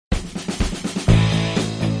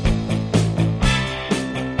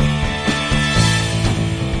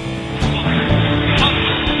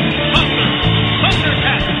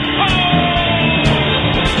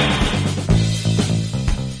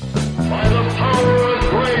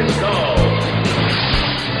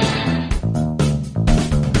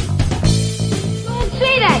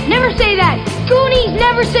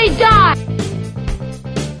ever say die?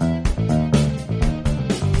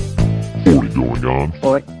 40 going on.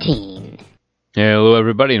 14. Hello,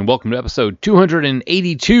 everybody, and welcome to episode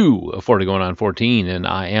 282 of 40 going on 14, and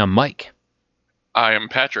I am Mike. I am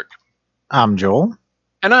Patrick. I'm Joel.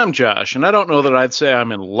 And I'm Josh, and I don't know that I'd say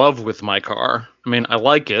I'm in love with my car. I mean, I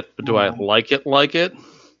like it, but do I like it?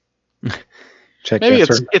 Check Maybe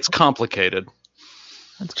yes it's complicated.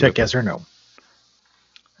 Check yes or no.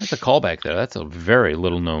 That's a callback there. That's a very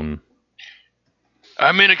little known.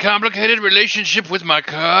 I'm in a complicated relationship with my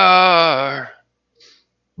car.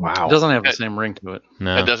 Wow. It doesn't have the same ring to it.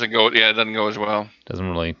 No, It doesn't go. Yeah, it doesn't go as well. doesn't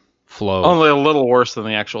really flow. Only a little worse than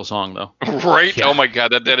the actual song, though. Right? Yeah. Oh my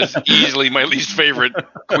god, that is easily my least favorite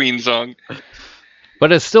Queen song.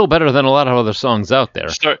 But it's still better than a lot of other songs out there.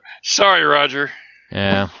 Sorry, Roger.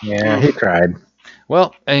 Yeah. Yeah, he tried.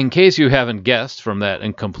 Well, in case you haven't guessed from that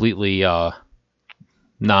and completely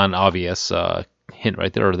non-obvious hint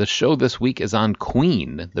right there, the show this week is on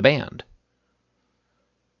Queen, the band.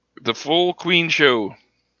 The full Queen show.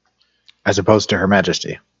 As opposed to Her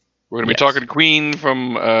Majesty. We're going to be Yes. talking Queen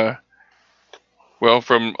from,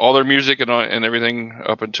 from all their music and everything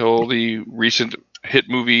up until the recent hit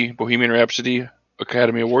movie Bohemian Rhapsody,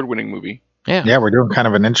 Academy Award-winning movie. Yeah. Yeah, we're doing kind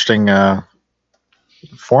of an interesting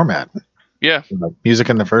format. Yeah, Like music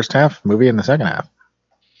in the first half, movie in the second half.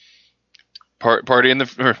 party in the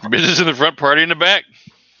business in the front, party in the back.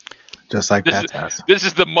 Just like This Pat's house. This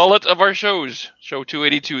is the mullet of our shows. Show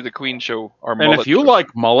 282, the Queen show. Our And mullet if you show.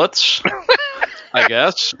 like mullets, I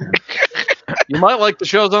guess, you might like the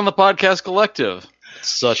shows on the Podcast Collective,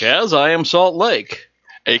 such as I Am Salt Lake,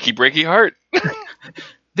 Achy Breaky Heart.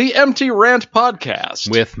 the Empty Rant Podcast,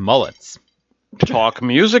 With mullets. Talk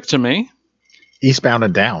Music to Me, Eastbound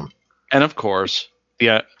and Down. and of course,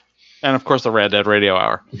 the Red Dead Radio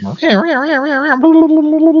Hour. Boom,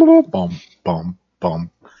 boom,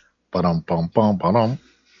 boom. Ba-dum, bum, bum, ba-dum.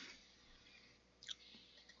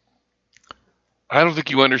 I don't think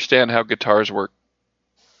you understand how guitars work.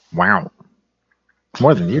 Wow.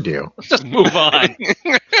 More than you do, Just move on.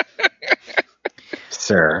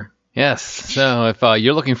 sir. Yes. So if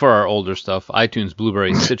you're looking for our older stuff, iTunes,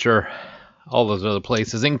 Blueberry, Stitcher, all those other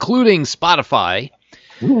places, including Spotify,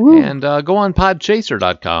 and go on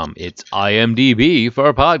podchaser.com. It's IMDb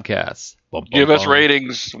for podcasts. Bum, bum, Give us bum.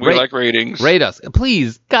 ratings. We Rate- like ratings. Rate us.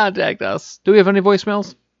 Please contact us. Do we have any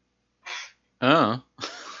voicemails? Oh.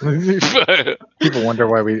 People wonder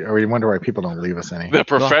why we wonder why people don't leave us any. The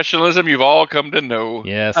professionalism you've all come to know.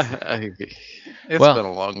 Yes. It's Well, been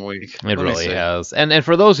a long week. It Let me really see. has. And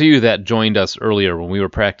for those of you that joined us earlier when we were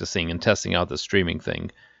practicing and testing out the streaming thing,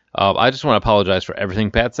 I just want to apologize for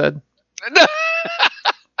everything Pat said.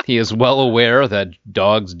 He is well aware that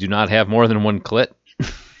dogs do not have more than one clit,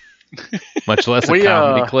 much less a We,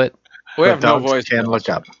 comedy clit. We have no Dogs voice. can look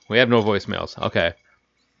up. We have no voicemails. Okay.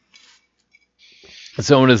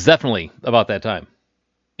 So it is definitely about that time.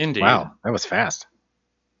 Indeed. Wow, that was fast.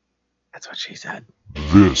 That's what she said.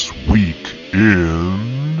 This week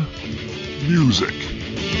in music,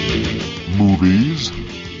 movies,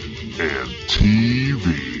 and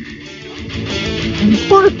TV.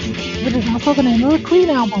 It is also the name of the Queen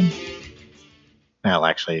album. Well,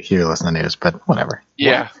 actually, you listen to the news, but whatever.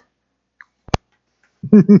 Yeah.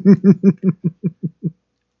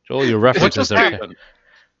 Joel, your What references just are... happened?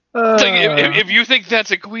 It's like, if you think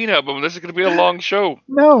that's a Queen album, this is going to be a long show.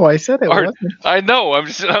 No, I said it Our- wasn't. I know.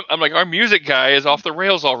 I'm like, our music guy is off the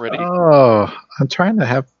rails already. Oh, I'm trying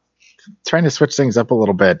to switch things up a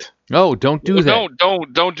little bit. No, don't do that.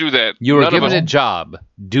 Don't do that. You were None of given us- a job.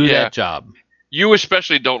 Do Yeah. that job. You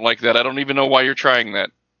especially don't like that. I don't even know why you're trying that.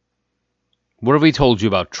 What have we told you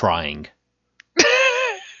about trying?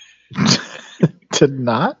 To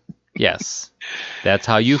not? Yes. That's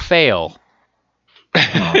how you fail.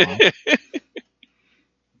 Oh.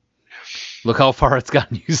 Look how far it's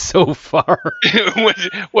gotten you so far. what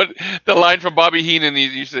the line from Bobby Heenan? He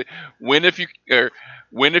used to say, win if you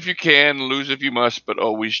can, lose if you must, but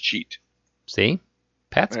always cheat." See?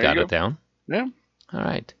 Pat's There got you it down. Yeah. All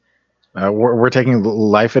right. We're taking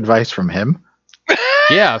life advice from him.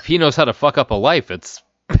 Yeah, if he knows how to fuck up a life, it's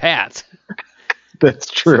Pat.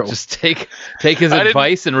 That's true. Just take his I didn't-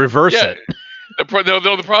 advice and reverse Yeah. it. The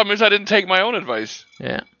problem is I didn't take my own advice.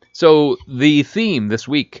 Yeah. So the theme this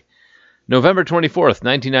week, November 24th,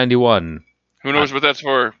 1991. Who knows what that's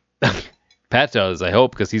for? Pat does, I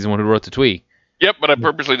hope, because he's the one who wrote the tweet. Yep, but I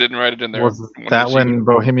purposely didn't write it in there. Was Wanted that to see when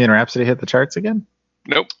what- Bohemian Rhapsody hit the charts again?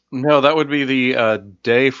 Nope. No, that would be the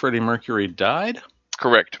day Freddie Mercury died.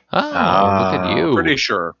 Correct. Oh, look at you. Pretty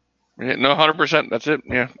sure. Yeah, no, 100%. That's it.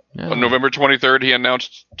 Yeah. Yeah. On November 23rd, he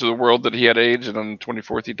announced to the world that he had AIDS, and on the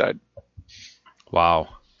 24th, he died. Wow.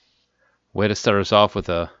 Way to start us off with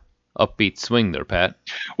a upbeat swing there, Pat.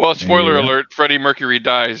 Well, spoiler Yeah. alert: Freddie Mercury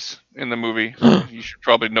dies in the movie. You should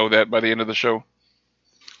probably know that by the end of the show.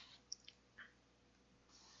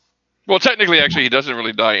 Well, technically, actually, he doesn't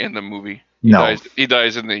really die in the movie. No. He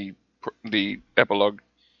dies in the epilogue.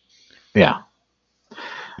 Yeah.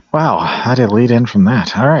 Wow, how did it lead in from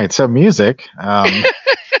that? All right, so music.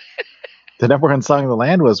 The number one song of the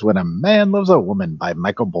land was "When a Man Loves a Woman" by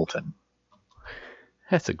Michael Bolton.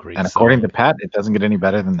 That's a great And song. according to Pat, it doesn't get any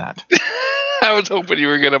better than that. I was hoping you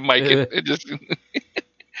were gonna mic it and just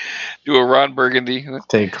do a Ron Burgundy.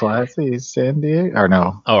 Take classy, San Diego. Or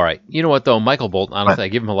no. All right. You know what though, Michael Bolton. Honestly, I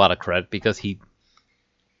give him a lot of credit because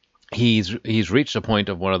he's reached a point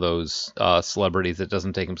of one of those celebrities that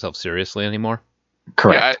doesn't take himself seriously anymore.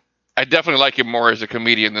 Correct. Yeah, I definitely like him more as a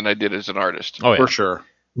comedian than I did as an artist. Oh yeah. For sure.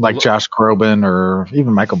 Like Josh Groban or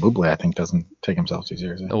even Michael Bublé, I think, doesn't take himself too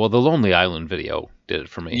seriously. Well, the Lonely Island video did it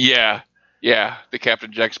for me. Yeah, the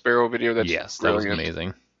Captain Jack Sparrow video. That's Yes, that was brilliant.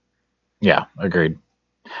 amazing. Yeah, agreed.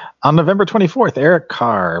 On November 24th, Eric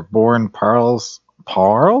Carr, born Paul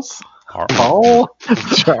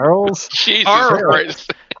Charles. Jesus Arr.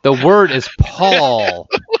 Christ! The word is Paul.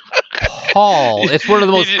 Paul. It's one of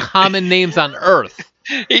the most He just- common names on earth.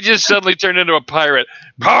 He just suddenly turned into a pirate.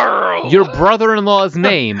 Carl. Your brother-in-law's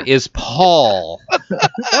name is Paul.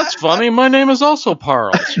 That's funny. My name is also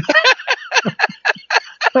Parles.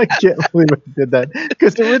 I can't believe I did that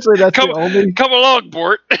because originally that's the only Come along,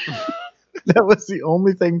 Bort. that was the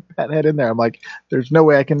only thing Pat had in there. I'm like, there's no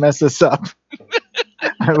way I can mess this up.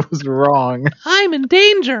 I was wrong. I'm in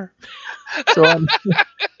danger. So on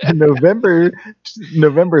November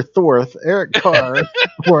 4th, Eric Carr,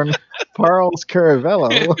 born Parles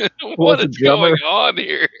Caravello, What was is a drummer. going on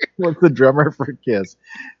here? Was the drummer for Kiss.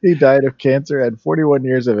 He died of cancer at 41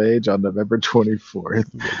 years of age on November 24th.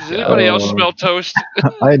 Does anybody else Oh. smell toast?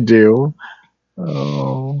 I do.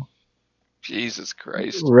 Oh, Jesus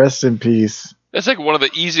Christ! rest in peace. That's like one of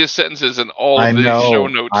the easiest sentences in all I of the know. show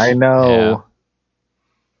notes. I know.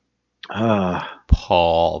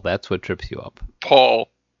 Paul. That's what trips you up. Paul.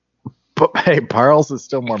 But hey, Parles is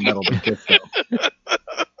still more metal than Kiss, though.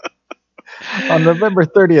 On November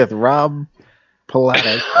 30th, Rob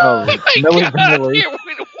Polatic of Milli Vanilli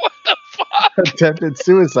What the fuck? attempted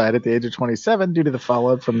suicide at the age of 27 due to the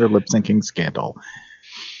fallout from their lip syncing scandal.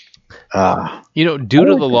 You know, due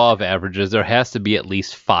to like the it. law of averages, there has to be at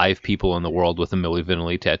least 5 people in the world with a Milli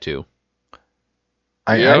Vanilli tattoo.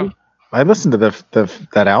 Yeah. I listened to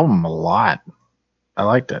that album a lot. I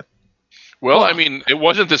liked it. Well, I mean, it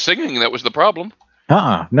wasn't the singing that was the problem.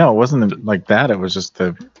 No, it wasn't like that. It was just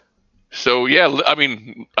the. So yeah, I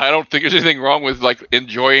mean, I don't think there's anything wrong with like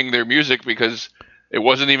enjoying their music because it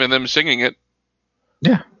wasn't even them singing it.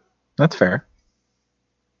 Yeah, that's fair.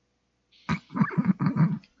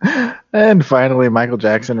 And finally, Michael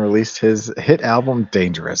Jackson released his hit album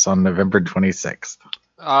 "Dangerous" on November 26th.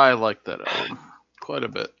 I like that album quite a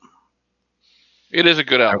bit. It is a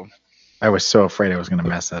good album. I was so afraid I was going to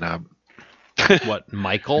mess that up. What, I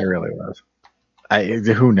Michael? really was.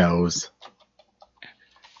 Who knows?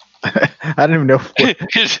 I don't even know.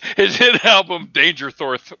 His hit album, Danger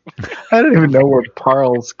Thorth. I don't even know where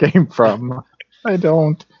Parles came from. I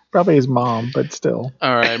don't. Probably his mom, but still.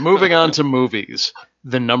 All right, moving on to movies.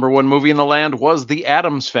 The number one movie in the land was The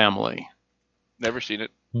Addams Family. Never seen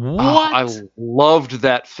it. What? I loved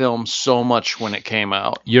that film so much when it came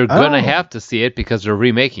out. You're going to Oh. have to see it because they're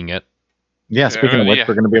remaking it. Yeah. Speaking of which, yeah.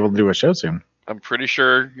 we're going to be able to do a show soon. I'm pretty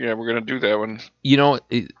sure. Yeah, we're gonna do that one. You know,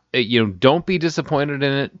 don't be disappointed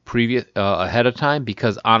in it ahead of time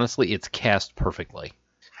because honestly, it's cast perfectly.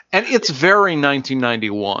 And it's very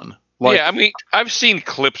 1991. Like, yeah, I mean, I've seen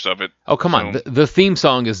clips of it. Oh, come on. So- The theme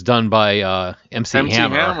song is done by MC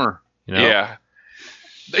Hammer. You know? Yeah.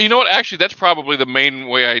 You know what? Actually, that's probably the main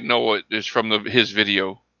way I know it is from his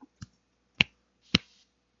video.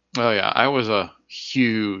 Oh, yeah. I was a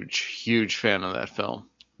huge fan of that film.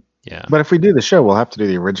 Yeah. But if we do the show, we'll have to do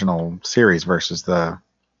the original series versus the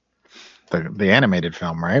animated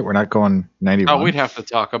film, right? We're not going 91. Oh, we'd have to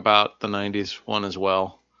talk about the 90s one as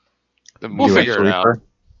well. The We'll Do a figure it out. sleeper.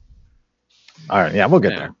 All right. Yeah, we'll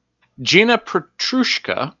get Yeah. there. Gina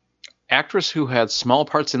Petrushka, actress who had small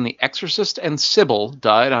parts in The Exorcist and Sybil,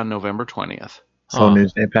 died on November 20th. Slow Oh.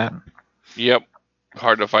 news day, Pat. Yep.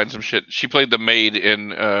 Hard to find some shit. She played the maid in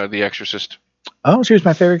The Exorcist. Oh, she was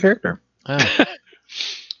my favorite character. Oh.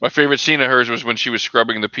 My favorite scene of hers was when she was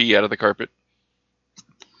scrubbing the pee out of the carpet.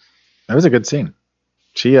 That was a good scene.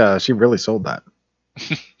 She really sold that.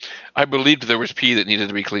 I believed there was pee that needed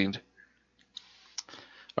to be cleaned.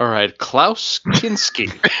 All right, Klaus Kinski,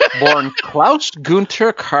 born Klaus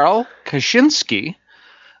Günther Karl Kaczynski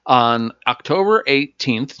on October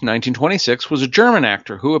 18th, 1926, was a German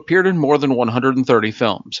actor who appeared in more than 130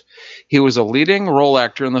 films. He was a leading role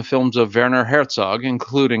actor in the films of Werner Herzog,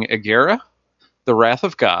 including Aguirre, The Wrath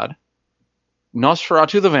of God,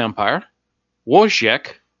 Nosferatu the Vampire,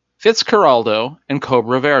 Wojciech, Fitzcarraldo, and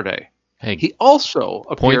Cobra Verde. Hey, He also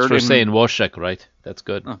appeared points for in... saying Wojciech, right? That's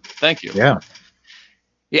good. Oh, thank you. Yeah.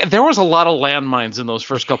 Yeah, there was a lot of landmines in those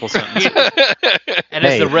first couple sentences. And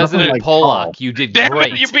Hey, as the resident like Polak, Paul. you did Damn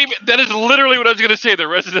great. it, you beat me. That is literally what I was going to say. The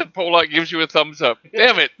resident Polak gives you a thumbs up.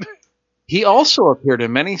 Damn it. He also appeared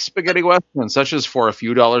in many spaghetti westerns, such as For a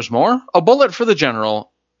Few Dollars More, A Bullet for the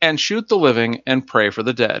General, and Shoot the Living and Pray for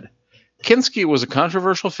the Dead. Kinski was a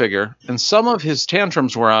controversial figure, and some of his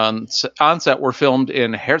tantrums were on set were filmed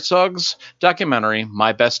in Herzog's documentary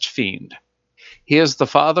My Best Fiend. He is the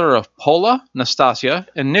father of Paula, Nastasia,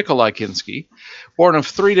 and Nikolai Kinski, born of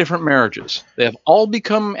 3 different marriages. They have all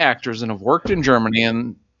become actors and have worked in Germany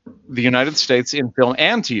and the United States in film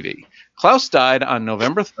and TV. Klaus died on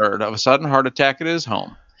November 3rd of a sudden heart attack at his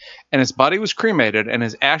home, and his body was cremated and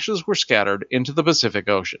his ashes were scattered into the Pacific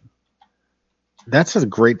Ocean. That's a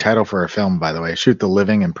great title for a film, by the way. Shoot the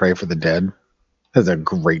Living and Pray for the Dead. That's a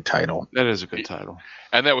great title. That is a good title.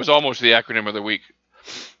 And that was almost the acronym of the week.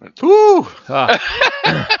 Woo! Ah.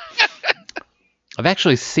 I've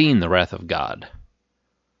actually seen The Wrath of God.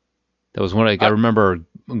 That was one I remember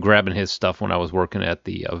grabbing his stuff when I was working at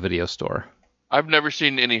the video store. I've never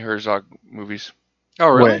seen any Herzog movies. Oh,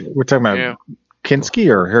 really? Wait, we're talking about Yeah. Kinski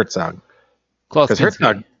or Herzog? Klaus Because Kinski.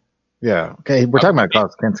 Herzog. Yeah. Okay, we're talking about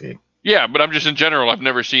Klaus Kinski. Yeah, but I'm just in general. I've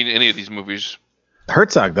never seen any of these movies.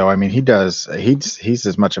 Herzog, though, I mean, he's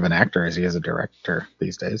as much of an actor as he is a director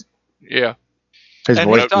these days. Yeah. His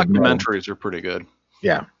And voice his documentaries are pretty good.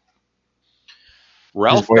 Yeah.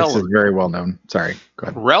 Ralph His voice is Bellamy. very well known. Sorry. Go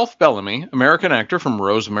ahead. Ralph Bellamy, American actor from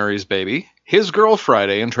Rosemary's Baby, His Girl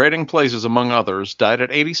Friday, and Trading Places, among others, died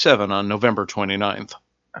at 87 on November 29th.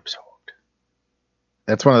 I'm so hooked.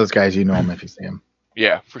 That's one of those guys you know him if you see him.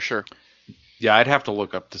 Yeah, for sure. Yeah, I'd have to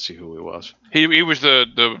look up to see who he was. He was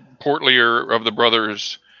the portlier of the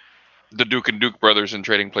brothers, the Duke and Duke brothers in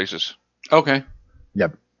Trading Places. Okay.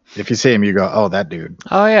 Yep. If you see him, you go, oh, that dude.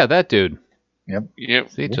 Oh, yeah, that dude.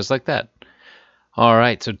 Yep. See, just like that. All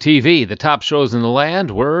right, so TV. The top shows in the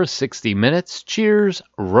land were 60 Minutes, Cheers,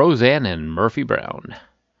 Roseanne, and Murphy Brown.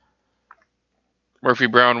 Murphy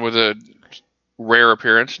Brown with a rare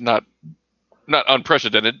appearance, not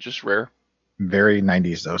unprecedented, just rare. Very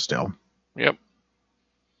 90s, though, still. Yep.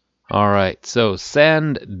 All right, so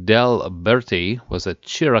San del Berti was a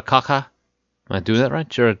Chiricaca. Am I doing that right?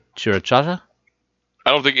 Chiricacha? I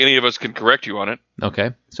don't think any of us can correct you on it. Okay,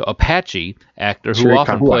 so Apache actor who Chiricahua.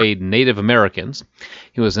 often played Native Americans.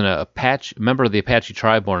 He was an member of the Apache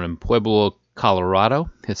tribe born in Pueblo, Colorado.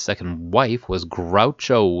 His second wife was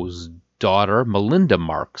Groucho's daughter, Melinda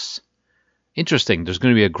Marx. Interesting. There's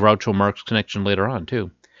going to be a Groucho Marx connection later on, too.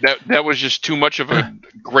 That was just too much of a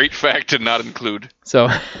great fact to not include. So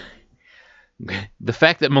the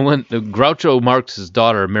fact that Groucho Marx's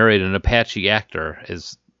daughter married an Apache actor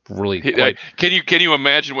is really quite... Can you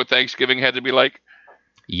imagine what Thanksgiving had to be like?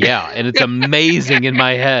 Yeah, and it's amazing in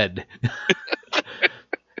my head.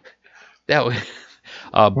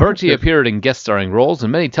 Bertie appeared in guest starring roles in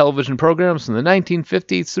many television programs from the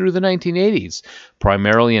 1950s through the 1980s,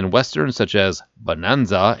 primarily in westerns such as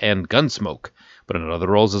Bonanza and Gunsmoke, but in other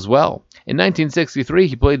roles as well. In 1963,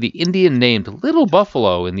 he played the Indian named Little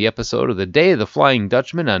Buffalo in the episode of The Day of the Flying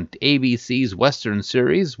Dutchman on ABC's Western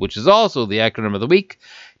series, which is also the acronym of the week,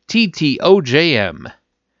 TTOJM.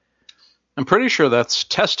 I'm pretty sure that's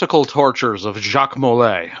Testicle Tortures of Jacques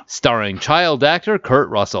Mollet. Starring child actor Kurt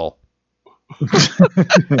Russell.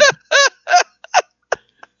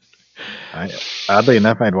 Oddly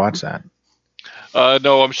enough, I'd watch that.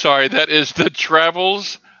 No, I'm sorry. That is The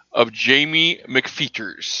Travels of Jamie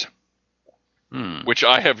McFeeters, which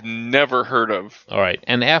I have never heard of. All right,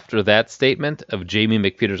 and after that statement of Jamie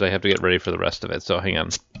McPeters, I have to get ready for the rest of it, so hang on.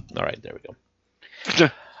 All right, there we go.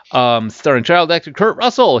 Starring child actor Kurt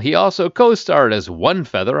Russell, he also co-starred as One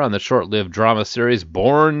Feather on the short-lived drama series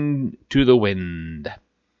Born to the Wind.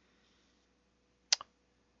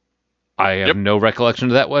 I have no recollection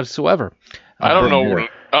of that whatsoever. I don't know.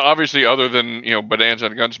 Obviously, other than Bonanza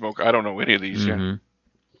and Gunsmoke, I don't know any of these. Mm-hmm. Yeah.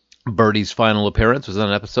 Birdie's final appearance was on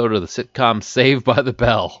an episode of the sitcom Saved by the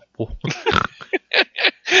Bell.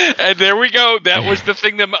 And there we go. That was the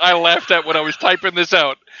thing that I laughed at when I was typing this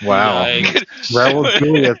out. Wow. Raul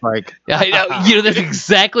Julia's like, Yeah, I know. That's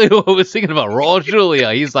exactly what I was thinking about. Raul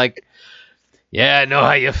Julia. He's like, yeah, I know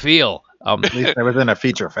how you feel. At least I was in a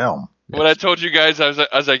feature film. When I told you guys, I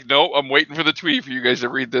was like, no, I'm waiting for the tweet for you guys to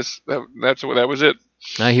read this. That was it.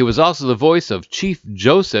 He was also the voice of Chief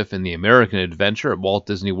Joseph in The American Adventure at Walt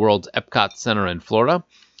Disney World's Epcot Center in Florida.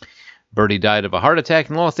 Birdie died of a heart attack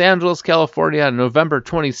in Los Angeles, California on November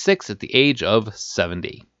 26 at the age of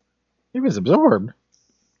 70. He was absorbed.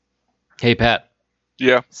 Hey, Pat.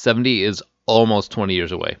 Yeah. 70 is almost 20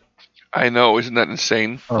 years away. I know. Isn't that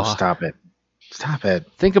insane? Oh, Fuck. stop it. Stop it.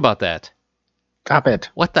 Think about that. Stop it.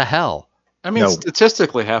 What the hell? I mean, No.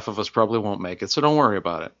 statistically, half of us probably won't make it, so don't worry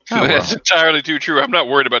about it. Oh, That's well. entirely too true. I'm not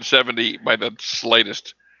worried about 70 by the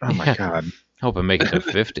slightest. Oh my God. Hope I make it to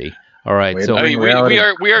 50. All right, Wait, so I mean, reality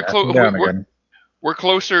we are crashing down again. we're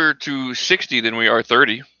closer to 60 than we are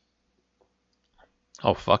 30.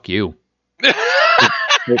 oh, fuck you. Hey,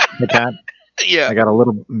 Pat, Yeah. I got a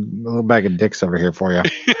little bag of dicks over here for you.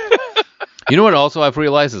 You know what also I've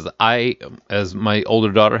realized is as my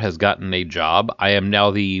older daughter has gotten a job, I am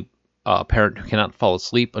now the parent who cannot fall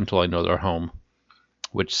asleep until I know they're home,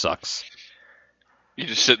 which sucks. You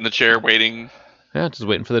just sit in the chair waiting. Yeah, just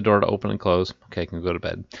waiting for the door to open and close. Okay, I can go to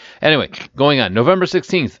bed. Anyway, going on. November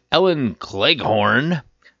 16th, Ellen Cleghorn,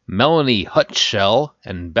 Melanie Hutchell,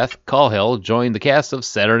 and Beth Cahill joined the cast of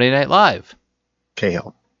Saturday Night Live.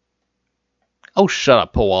 Cahill. Oh, shut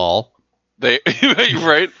up, Powell. They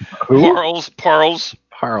right? Who? Parles. Parles.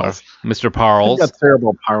 Mr. I Parles. got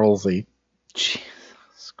cerebral palsy. Jesus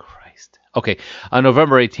Christ. Okay, on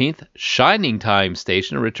November 18th, Shining Time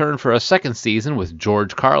Station returned for a second season with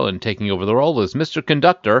George Carlin taking over the role as Mr.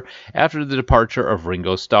 Conductor after the departure of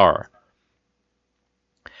Ringo Starr.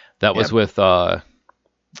 That was Yep. with,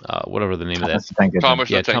 whatever the name of that. Thank you. Thomas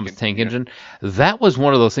Yeah, the Thomas Tank Tank Engine. That was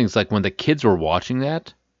one of those things, like when the kids were watching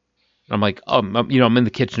that, I'm like, I'm in the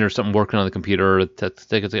kitchen or something working on the computer,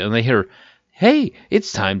 and they hear, hey,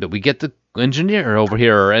 it's time that we get the engineer over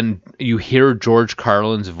here, and you hear George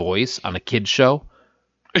Carlin's voice on a kid's show.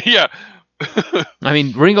 Yeah. I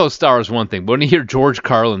mean, Ringo Starr is one thing, but when you hear George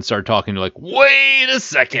Carlin start talking, you're like, wait a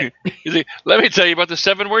second. He's like, let me tell you about the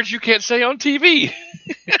 7 words you can't say on TV.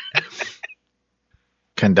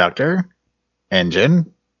 Conductor,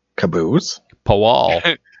 engine, caboose. Powell.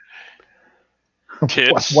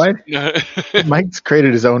 Tits. What? Mike's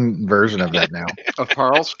created his own version of that now. Of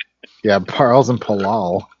Parles? Yeah, Parles and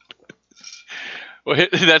Palal. Well,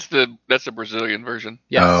 that's the Brazilian version.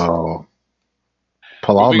 Yes. Oh.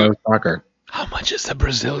 Palal Moving knows soccer. How much is the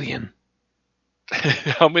Brazilian?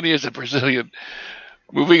 How many is a Brazilian?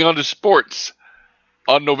 Moving on to sports.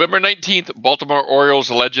 On November 19th, Baltimore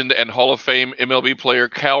Orioles legend and Hall of Fame MLB player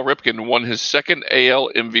Cal Ripken won his second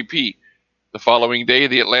AL MVP. The following day,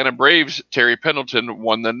 the Atlanta Braves' Terry Pendleton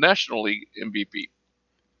won the National League MVP.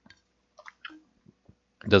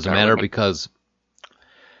 It doesn't matter because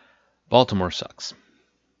Baltimore sucks.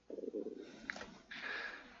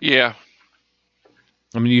 Yeah.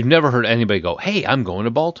 I mean, you've never heard anybody go, hey, I'm going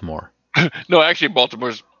to Baltimore. No, actually,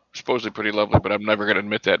 Baltimore's supposedly pretty lovely, but I'm never going to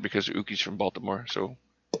admit that because Uki's from Baltimore. So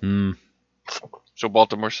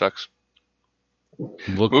Baltimore sucks.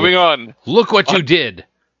 Moving on. Look what you did.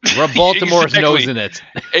 Rub Baltimore's Exactly. nose in it.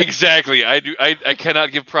 Exactly. I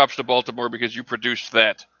cannot give props to Baltimore because you produced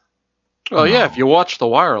that. Well, yeah, if you watch The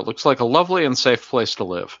Wire, it looks like a lovely and safe place to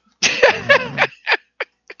live.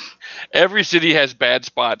 Every city has bad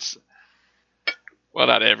spots. Well,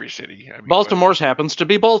 not every city. I mean, Baltimore's happens to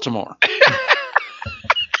be Baltimore.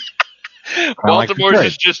 Baltimore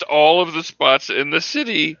is just all of the spots in the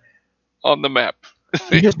city on the map.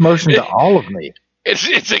 You just motioned to all of me.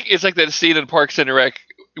 It's like that scene in Parks and Rec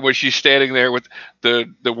when she's standing there with the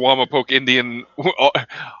Wamapoke Indian,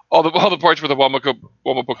 all the parts where the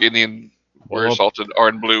Wamapoke Indian were assaulted are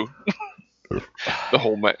in blue. The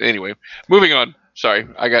whole anyway. Moving on. Sorry,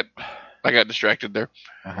 I got distracted there.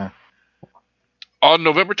 Uh-huh. On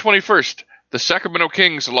November 21st, the Sacramento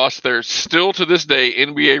Kings lost their still to this day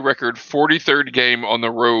NBA record 43rd game on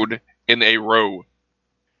the road in a row.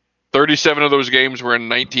 37 of those games were in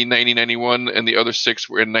 1990-91, and the other 6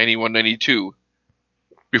 were in 91-92.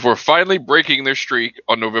 Before finally breaking their streak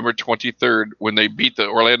on November 23rd when they beat the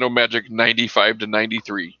Orlando Magic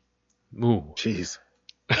 95-93. Ooh. Jeez.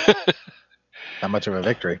 Not much of a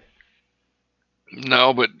victory.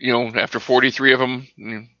 No, but after 43 of them,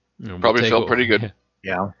 probably felt pretty good.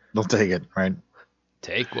 Yeah, they'll take it, right?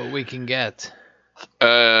 Take what we can get.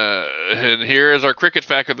 And here is our cricket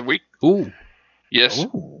fact of the week. Ooh. Yes.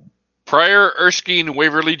 Ooh. Prior Erskine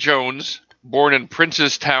Waverly Jones, born in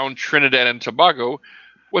Princestown, Trinidad and Tobago,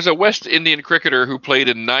 was a West Indian cricketer who played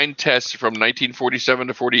in 9 tests from 1947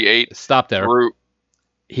 to 48. Stop there. Through...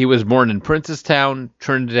 He was born in Princestown,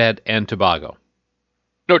 Trinidad and Tobago.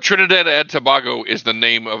 No, Trinidad and Tobago is the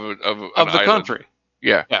name of an of the island. country.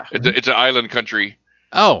 Yeah, Yeah. it's an island country.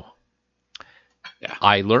 Oh. Yeah.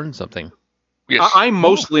 I learned something. Yes. I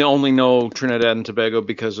mostly only know Trinidad and Tobago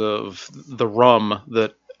because of the rum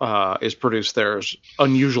that is produced there is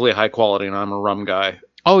unusually high quality, and I'm a rum guy.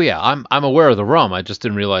 Oh yeah, I'm aware of the rum. I just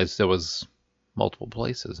didn't realize there was multiple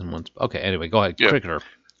places in one. Okay, anyway, go ahead. Yeah. Cricketer.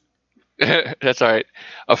 That's all right.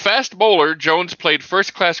 A fast bowler, Jones played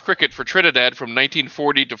first-class cricket for Trinidad from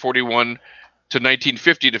 1940 to 41 to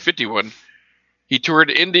 1950 to 51. He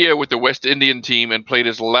toured India with the West Indian team and played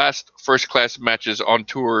his last first-class matches on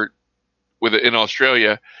tour in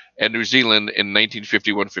Australia and New Zealand in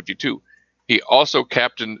 1951-52. He also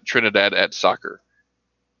captained Trinidad at soccer.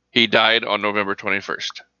 He died on November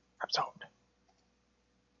 21st.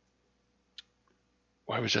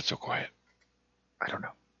 Why was that so quiet? I don't know.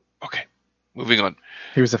 Okay, moving on.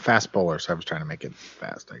 He was a fast bowler, so I was trying to make it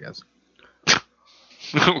fast, I guess.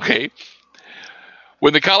 Okay.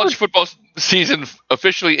 When the college football season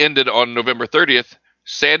officially ended on November 30th,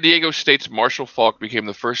 San Diego State's Marshall Faulk became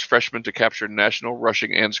the first freshman to capture national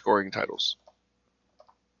rushing and scoring titles.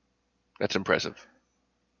 That's impressive.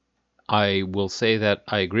 I will say that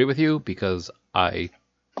I agree with you because I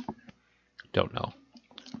don't know.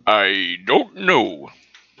 I don't know.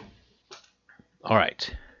 All right.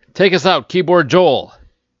 Take us out, Keyboard Joel.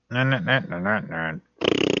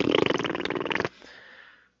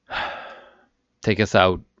 Take us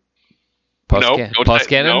out. Puss No, Cannon. don't Puss say-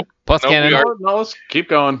 Cannon. no, Puss no, Cannon. we are- No, let's keep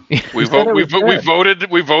going. We said it was good.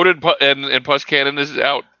 voted, and Puss Cannon is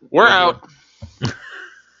out. We're out.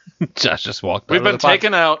 Josh just walked out We've of been the box.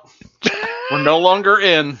 taken out. We're no longer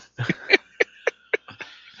in.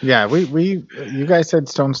 Yeah, you guys said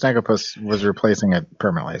Stone Snagopus was replacing it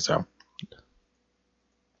permanently, so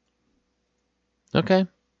Okay.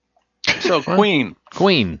 So Queen.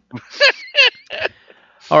 Queen.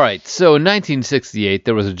 All right. So in 1968,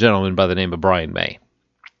 there was a gentleman by the name of Brian May.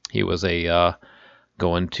 He was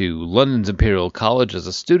going to London's Imperial College as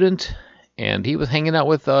a student, and he was hanging out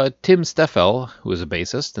with Tim Steffel, who was a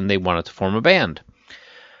bassist, and they wanted to form a band.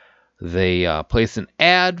 They placed an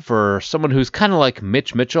ad for someone who's kind of like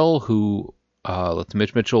Mitch Mitchell, who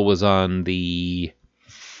Mitch Mitchell was on the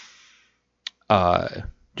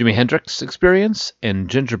Jimi Hendrix Experience, and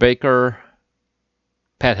Ginger Baker.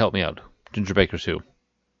 Pat, help me out. Ginger Baker's who?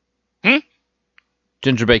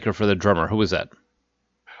 Ginger Baker for the drummer. Who was that?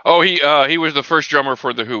 Oh, he was the first drummer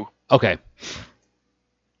for The Who. Okay.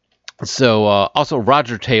 So also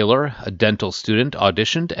Roger Taylor, a dental student,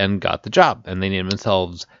 auditioned and got the job, and they named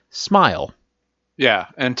themselves Smile. Yeah,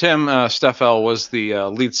 and Tim Steffel was the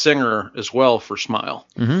lead singer as well for Smile.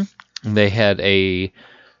 Mm-hmm. They had a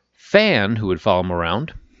fan who would follow them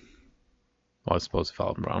around. Well, I was supposed to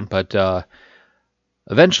follow them around, but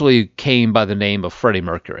eventually came by the name of Freddie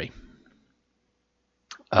Mercury.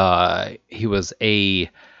 He was a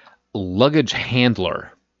luggage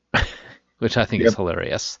handler, which I think is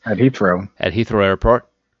hilarious. at Heathrow. At Heathrow Airport.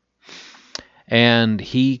 And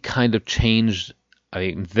he kind of changed.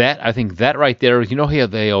 I think that right there, you know how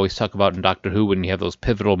they always talk about in Doctor Who when you have those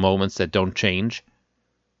pivotal moments that don't change?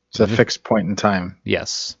 It's a fixed point in time.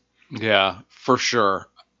 Yes. Yeah, for sure.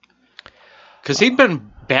 Because he'd been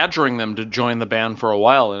badgering them to join the band for a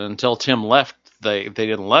while, and until Tim left, they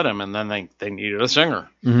didn't let him, and then they needed a singer.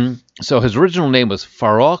 Mm-hmm. So his original name was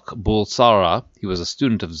Farrokh Bulsara. He was a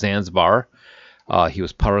student of Zanzibar. He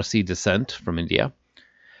was Parsi descent from India.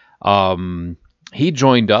 He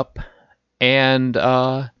joined up, and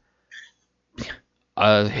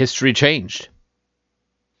history changed.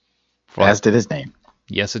 As did his name.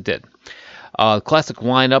 Yes, it did. Classic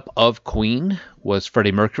lineup of Queen was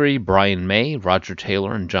Freddie Mercury, Brian May, Roger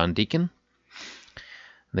Taylor, and John Deacon.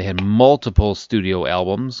 They had multiple studio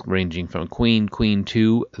albums ranging from Queen, Queen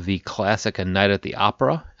 2, the classic A Night at the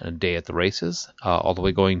Opera, and A Day at the Races, all the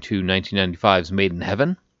way going to 1995's Made in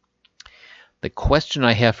Heaven. The question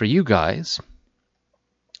I have for you guys,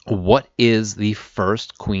 what is the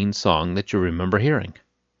first Queen song that you remember hearing?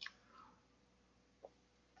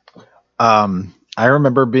 I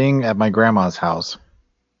remember being at my grandma's house,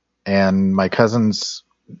 and my cousins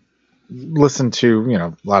listened to,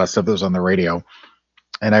 a lot of stuff that was on the radio.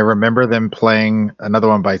 And I remember them playing Another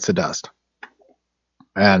One Bites the Dust.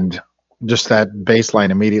 And just that bass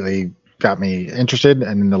line immediately got me interested.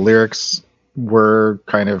 And the lyrics were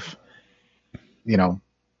kind of,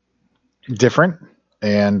 different.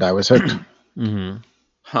 And I was hooked. Mm-hmm.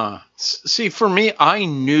 Huh. See, for me, I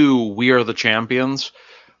knew We Are the Champions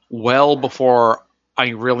well before I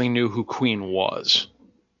really knew who Queen was.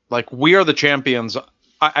 Like, We Are the Champions,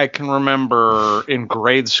 I can remember in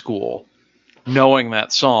grade school knowing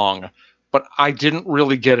that song, but I didn't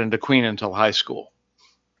really get into Queen until high school.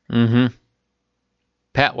 Mm-hmm.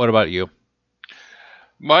 Pat, what about you?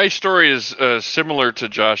 My story is similar to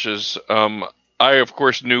Josh's. I, of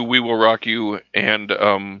course, knew We Will Rock You and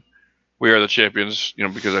We Are the Champions,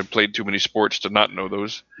 because I played too many sports to not know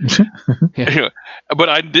those. But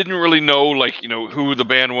I didn't really know, who the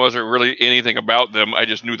band was or really anything about them. I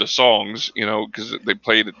just knew the songs, because they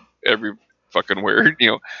played it every fucking where,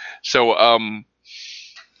 So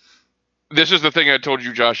this is the thing I told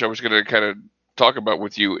you, Josh, I was going to kind of talk about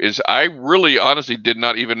with you, is I really honestly did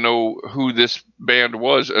not even know who this band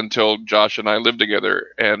was until Josh and I lived together.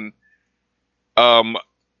 And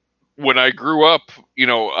when I grew up,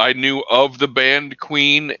 I knew of the band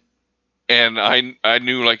Queen, and I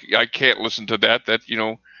knew I can't listen to that. That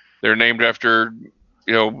they're named after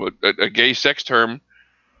a gay sex term.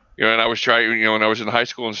 And I was trying, when I was in high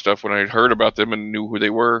school and stuff, when I heard about them and knew who they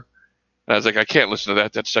were, and I was like, I can't listen to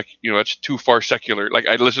that. That's that's too far secular.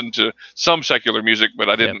 I listened to some secular music, but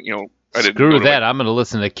I didn't, I didn't. Screw that! I'm going to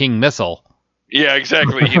listen to King Missile. Yeah,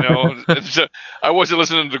 exactly. So I wasn't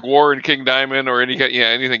listening to Gwar and King Diamond or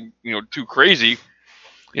anything too crazy.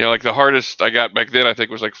 Like the hardest I got back then, I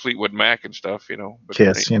think, was like Fleetwood Mac and stuff. But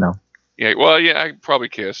Kiss, Yeah, well, yeah, I probably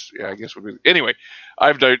Kiss. Yeah, I guess would be. Anyway,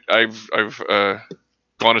 I've gone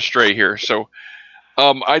astray here. So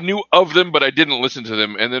I knew of them, but I didn't listen to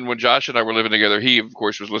them. And then when Josh and I were living together, he of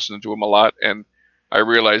course was listening to them a lot, and I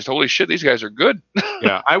realized, holy shit, these guys are good.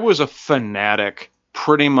 Yeah, I was a fanatic.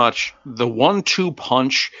 Pretty much the 1-2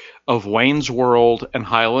 punch of Wayne's World and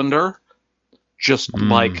Highlander just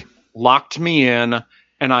locked me in,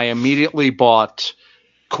 and I immediately bought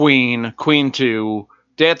Queen 2,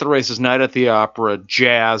 Day at the Races, Night at the Opera,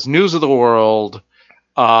 Jazz, News of the World,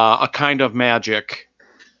 A Kind of Magic,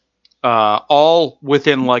 all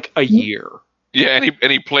within a year. Yeah,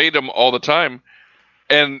 and he played them all the time,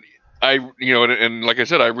 and I and like I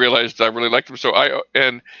said, I realized I really liked them. So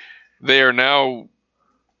they are now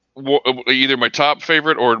either my top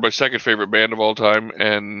favorite or my second favorite band of all time,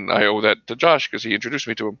 and I owe that to Josh because he introduced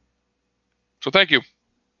me to him. So thank you.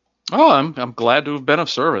 Oh, I'm glad to have been of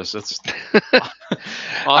service. It's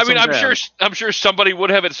awesome. I'm sure somebody would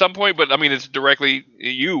have at some point, but it's directly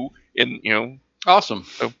you, and awesome.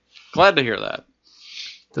 So. Glad to hear that.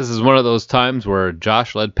 This is one of those times where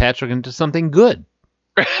Josh led Patrick into something good.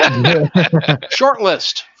 Short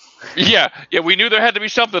list. Yeah, we knew there had to be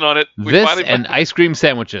something on it. And ice cream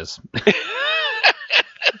sandwiches.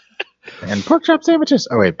 And pork chop sandwiches.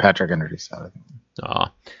 Oh wait, Patrick introduced that. I think.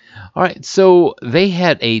 Aw. All right, so they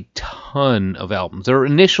had a ton of albums. Their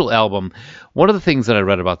initial album, one of the things that I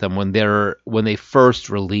read about them when they first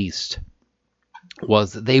released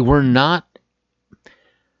was they were not,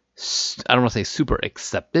 I don't want to say super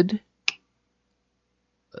accepted.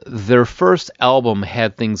 Their first album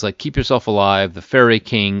had things like Keep Yourself Alive, The Fairy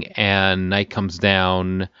King, and Night Comes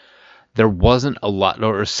Down. There wasn't a lot,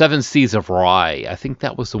 or Seven Seas of Rye. I think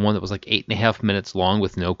that was the one that was 8.5 minutes long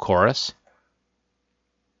with no chorus.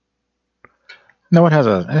 No, it has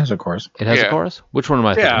a chorus. It has a chorus? Which one am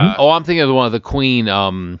I thinking? Yeah. Oh, I'm thinking of the one of the Queen.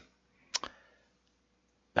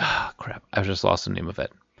 Crap. I just lost the name of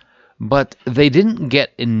it. But they didn't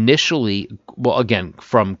get initially, well, again,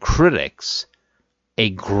 from critics, a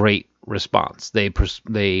great response. The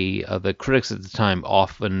critics at the time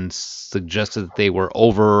often suggested that they were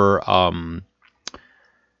over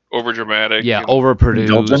dramatic. Yeah,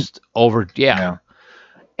 overproduced. Yeah.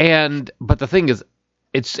 But the thing is,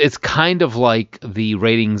 it's kind of like the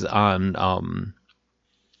ratings on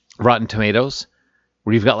Rotten Tomatoes,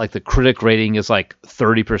 where you've got the critic rating is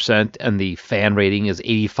 30% and the fan rating is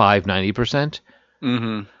 85-90%.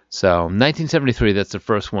 Mm-hmm. So 1973, that's the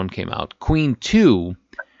first one came out. Queen 2,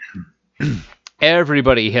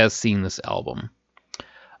 everybody has seen this album.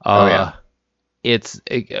 Oh yeah. It's,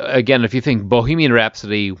 again, if you think Bohemian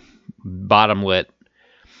Rhapsody, bottom lit,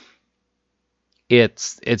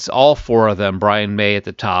 it's all four of them, Brian May at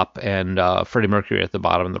the top and Freddie Mercury at the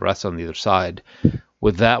bottom and the rest on the other side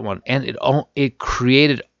with that one. And it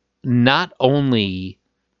created not only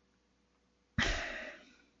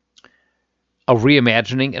a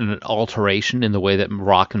reimagining and an alteration in the way that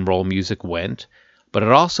rock and roll music went, but it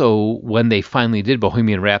also, when they finally did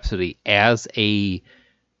Bohemian Rhapsody as the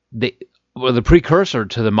precursor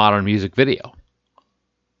to the modern music video.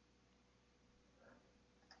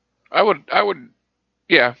 I would,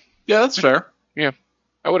 yeah. Yeah, that's fair. Yeah,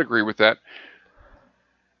 I would agree with that.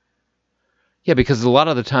 Yeah, because a lot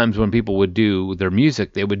of the times when people would do their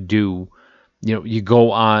music, they would do, you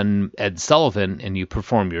go on Ed Sullivan and you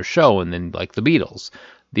perform your show, and then like the Beatles.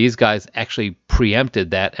 These guys actually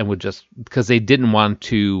preempted that and would just, because they didn't want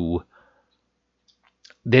to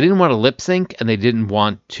they didn't want to lip sync, and they didn't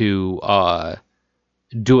want to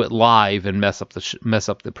do it live and mess up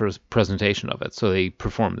the presentation of it. So they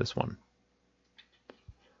performed this one.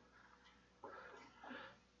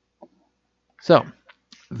 So,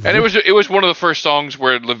 And it was one of the first songs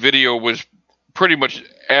where the video was pretty much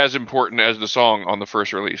as important as the song on the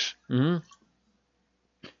first release. mm-hmm.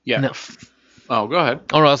 Yeah. No. Oh, go ahead.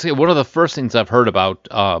 Oh no, I'll say one of the first things I've heard about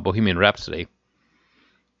Bohemian Rhapsody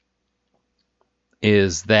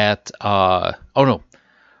is that Yeah,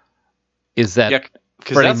 because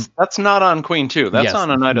Freddie- that's not on Queen 2. That's Yes. on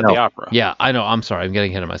A Night at the Opera. Yeah, I know. I'm sorry. I'm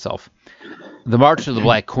getting ahead of myself. The March of the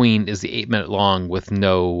Black Queen is the 8-minute long with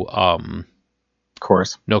no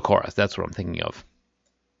Chorus. no chorus. That's what I'm thinking of.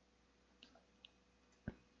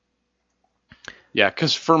 Yeah,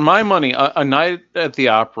 because for my money, a Night at the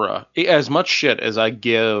Opera, as much shit as I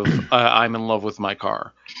give I'm in Love with My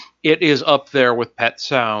Car, it is up there with Pet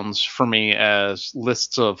Sounds for me as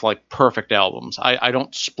lists of like perfect albums. I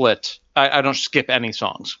don't split. I don't skip any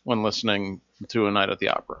songs when listening to A Night at the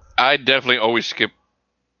Opera. I definitely always skip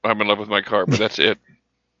I'm in Love with My Car, but that's it.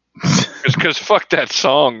 Because fuck that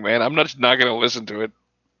song, man. I'm not going to listen to it.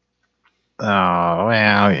 Oh,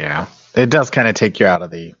 well, yeah. It does kind of take you out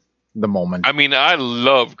of the moment. I mean, I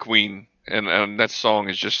love Queen, and that song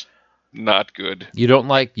is just not good. You don't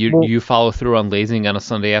like you follow through on Lazing on a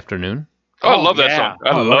Sunday afternoon? Oh, I love that yeah. song. I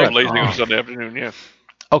Oh, love okay. Lazy on Sunday afternoon, yeah.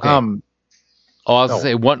 Okay. I was oh. gonna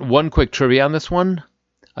say one quick trivia on this one: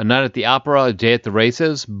 A Night at the Opera, A Day at the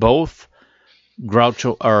Races, both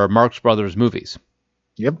Groucho or Marx Brothers movies.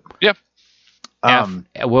 Yep. Yep.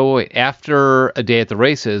 Wait. After A Day at the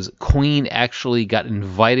Races, Queen actually got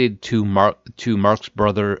invited to Marx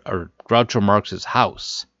brother or Groucho Marx's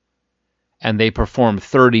house, and they performed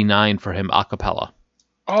 39 for him a cappella.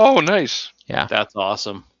 Oh, nice. Yeah. That's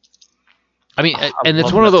awesome. I mean, I and it's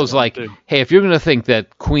love one of that those song, like, too. hey, if you're going to think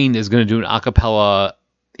that Queen is going to do an a cappella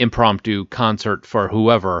impromptu concert for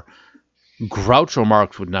whoever, Groucho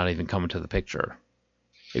Marx would not even come into the picture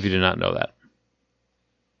if you did not know that.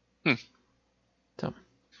 So,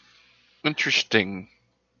 Interesting.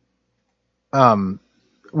 When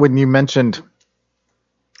you mentioned,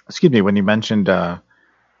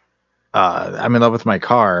 I'm in Love with My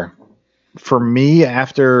Car, for me,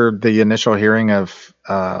 after the initial hearing of,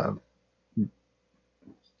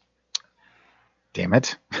 damn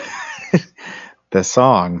it, the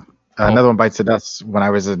song, Another One Bites the Dust, when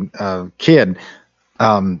I was a kid,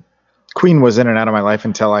 Queen was in and out of my life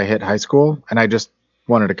until I hit high school, and I just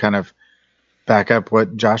wanted to kind of back up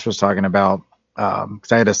what Josh was talking about,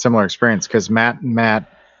 because I had a similar experience, because Matt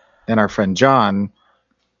and our friend John,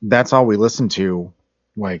 that's all we listened to,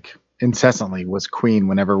 like, incessantly was Queen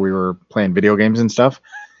whenever we were playing video games and stuff.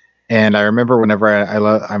 And I remember whenever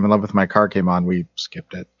I'm in Love with My Car came on, we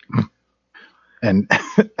skipped it. And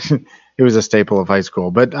it was a staple of high school.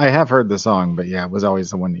 But I have heard the song, but yeah, it was always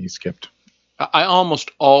the one that you skipped. I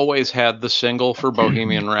almost always had the single for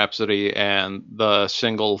Bohemian Rhapsody and the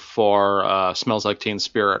single for Smells Like Teen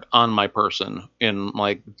Spirit on my person in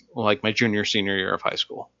like my junior, senior year of high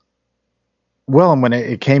school. Well, and when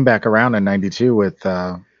it came back around in '92 with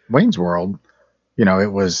Wayne's World, you know,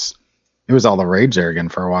 it was all the rage there again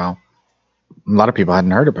for a while. A lot of people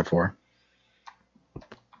hadn't heard it before.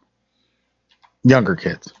 Younger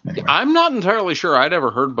kids, anyway. I'm not entirely sure I'd ever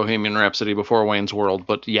heard Bohemian Rhapsody before Wayne's World,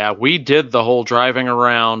 but yeah, we did the whole driving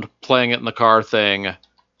around, playing it in the car thing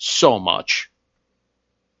so much.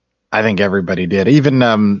 I think everybody did.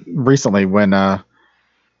 Even recently when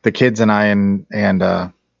the kids and I and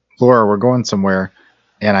Laura were going somewhere,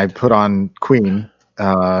 and I put on Queen,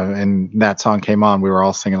 and that song came on, we were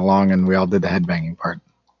all singing along, and we all did the headbanging part.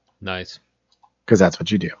 nice. Because that's what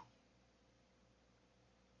you do.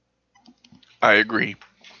 I agree.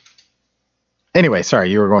 Anyway,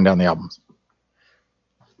 sorry, you were going down the albums.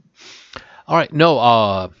 All right. No,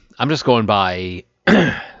 I'm just going by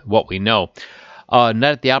what we know. Night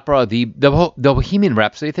at the Opera, the Bohemian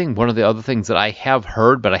Rhapsody thing. One of the other things that I have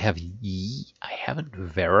heard, but I haven't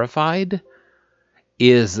verified,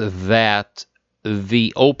 is that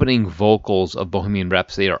the opening vocals of Bohemian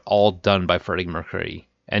Rhapsody are all done by Freddie Mercury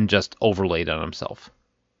and just overlaid on himself.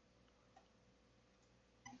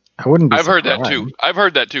 I wouldn't. I've heard that too.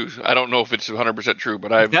 I don't know if it's 100% true,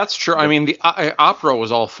 but That's true. I mean, the opera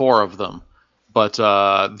was all four of them, but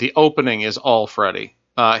the opening is all Freddie.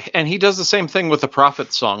 And he does the same thing with the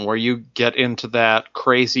Prophet song, where you get into that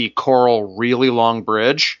crazy choral, really long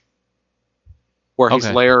bridge, where he's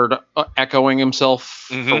Okay. layered, echoing himself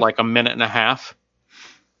for Mhm. like a minute and a half.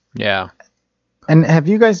 Yeah. And have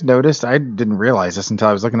you guys noticed? I didn't realize this until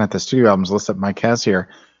I was looking at the studio albums list that Mike has here.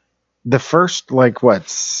 the first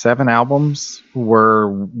 7 albums were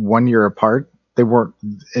 1 year apart. They weren't,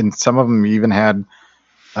 and some of them even had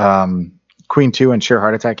Queen 2 and Sheer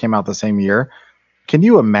Heart Attack came out the same year. Can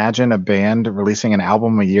you imagine a band releasing an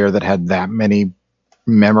album a year that had that many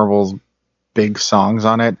memorable big songs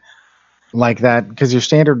on it like that? Because your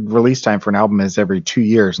standard release time for an album is every 2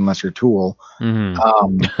 years, unless you're Tool.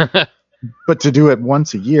 Mhm. But to do it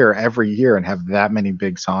once a year, every year, and have that many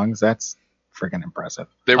big songs, that's freaking impressive.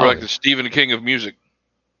 They were Oh, like yeah. the Stephen King of music,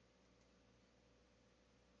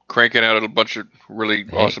 cranking out a bunch of really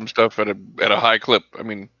awesome stuff at a high clip. I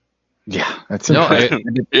mean, Yeah, that's No, impressive.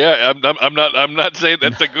 yeah, I'm not saying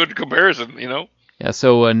that's a good comparison. Yeah,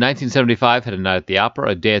 so 1975 had A Night at the Opera.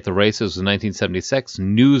 A Day at the Races was 1976.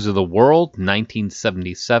 News of the World,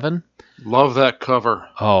 1977. Love that cover.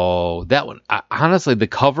 Oh, that one. Honestly, the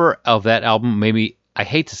cover of that album made me, I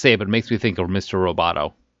hate to say it, but it makes me think of Mr.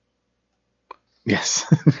 Roboto.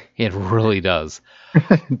 Yes, It really does.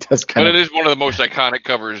 it does But kind it of. is one of the most iconic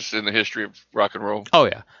covers in the history of rock and roll. Oh,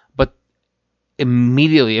 yeah. But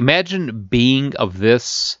immediately, imagine being of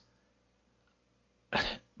this,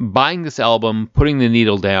 buying this album, putting the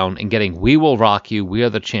needle down, and getting We Will Rock You, We Are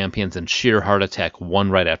the Champions, and Sheer Heart Attack one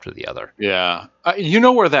right after the other. Yeah. You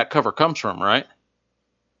know where that cover comes from, right?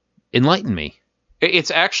 Enlighten me.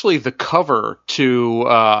 It's actually the cover to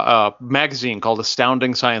a magazine called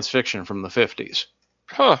Astounding Science Fiction from the 50s.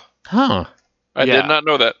 Huh. Huh. I Yeah. did not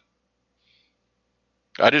know that.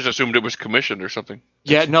 I just assumed it was commissioned or something.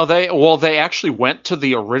 Yeah, no, they actually went to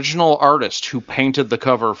the original artist who painted the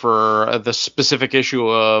cover for the specific issue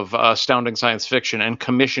of Astounding Science Fiction and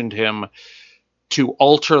commissioned him to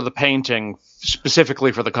alter the painting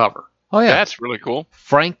specifically for the cover. Oh, yeah. That's really cool.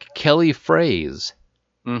 Frank Kelly Phrase.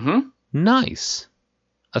 Mm-hmm. Nice.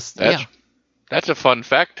 Yeah. That's a fun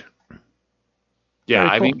fact. Yeah, Very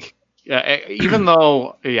I cool. mean, even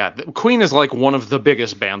though, Queen is like one of the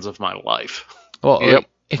biggest bands of my life. Well, Yep.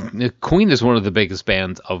 Queen is one of the biggest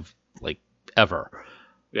bands of, ever.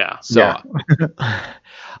 Yeah. So, Yeah.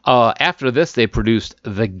 After this, they produced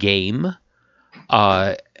The Game.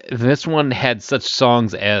 This one had such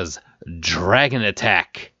songs as Dragon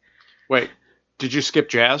Attack. Wait, did you skip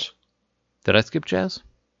Jazz? Did I skip Jazz?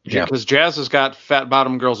 Yeah. Because Jazz has got Fat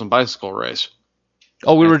Bottom Girls and Bicycle Race.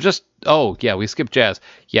 Oh, we skipped Jazz.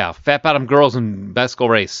 Yeah, Fat Bottom Girls and Bicycle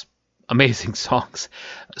Race. Amazing songs.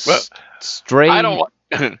 Well, Stray. I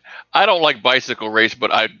don't like Bicycle Race,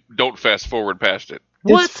 but I don't fast forward past it.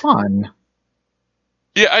 What? It's fun.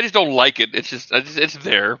 Yeah, I just don't like it. It's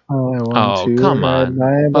there. I want Oh, to come ride on.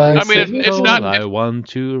 my I mean, it's Bicycle, not- I want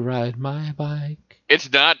to ride my bike.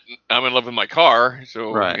 It's not. I'm in love with my car,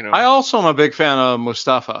 so Right. you know. I also am a big fan of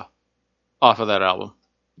Mustafa off of that album.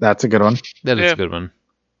 That's a good one. That is Yeah. a good one.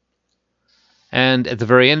 And at the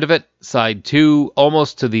very end of it, side 2,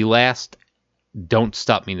 almost to the last, Don't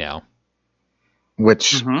Stop Me Now.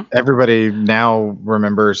 Which Mhm. everybody now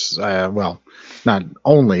remembers. Well, not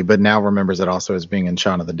only, but now remembers it also as being in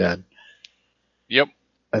Shaun of the Dead. Yep.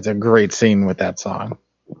 That's a great scene with that song.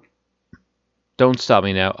 Don't Stop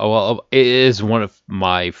Me Now. Oh, well, it is one of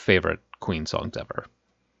my favorite Queen songs ever.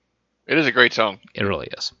 It is a great song. It really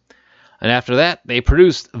is. And after that, they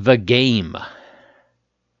produced The Game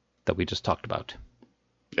that we just talked about.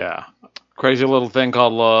 Yeah. Crazy Little Thing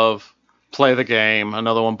Called Love. Play the Game.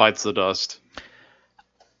 Another one Bites the Dust.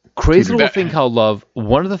 Crazy Little That- Thing Called Love.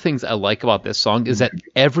 One of the things I like about this song is that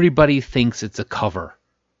everybody thinks it's a cover.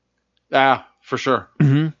 Ah, for sure.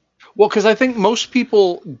 Mm-hmm. Well, because I think most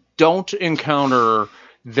people don't encounter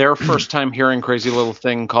their first time hearing Crazy Little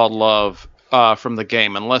Thing Called Love from The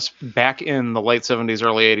Game, unless back in the late 70s,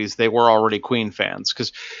 early 80s, they were already Queen fans.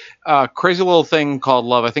 Because Crazy Little Thing Called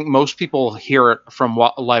Love, I think most people hear it from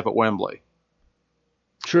Live at Wembley.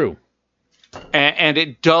 True. And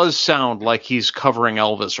it does sound like he's covering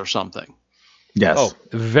Elvis or something. Yes. Oh,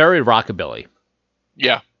 very rockabilly.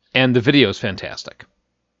 Yeah. And the video is fantastic.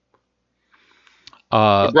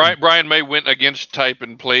 Brian May went against type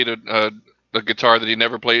and played a guitar that he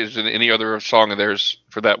never plays in any other song of theirs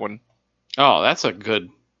for that one. Oh, that's a good...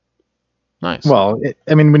 Nice. Well,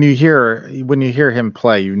 when you hear him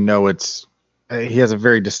play, you know it's he has a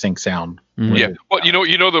very distinct sound. Mhm. Yeah. Well,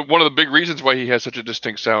 you know one of the big reasons why he has such a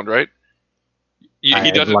distinct sound, right? He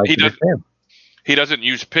I'd doesn't. like He to does. understand. He doesn't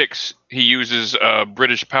use picks. He uses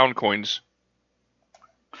British pound coins.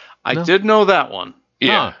 I No. did know that one.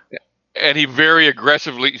 Yeah. And he very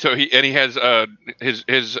aggressively. So he has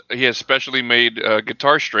he has specially made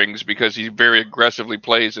guitar strings because he very aggressively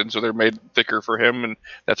plays, and so they're made thicker for him, and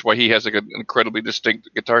that's why he has an incredibly distinct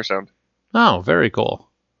guitar sound. Oh, very cool.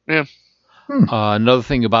 Yeah. Another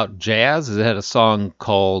thing about Jazz is it had a song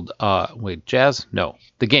called Jazz? No,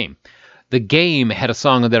 The Game. The Game had a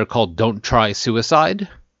song in there called "Don't Try Suicide."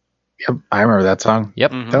 Yep, I remember that song.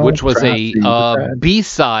 Yep, Don't which was try a suicide.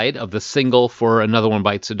 B-side of the single for "Another One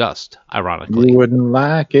Bites the Dust." Ironically, You wouldn't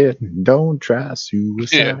like it. Don't try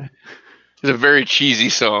suicide. Yeah. It's a very cheesy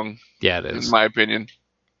song, yeah, it in is. my opinion.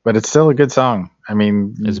 But it's still a good song. I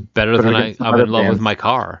mean, It's better put it than against some I'm other in love with bands. my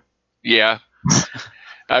car. Yeah.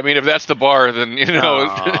 I mean, if that's the bar, then,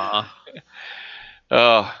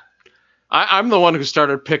 I'm the one who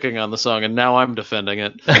started picking on the song, and now I'm defending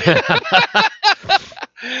it.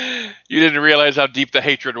 you didn't realize how deep the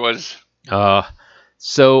hatred was.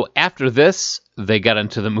 So after this, they got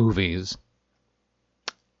into the movies,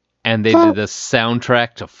 and they did the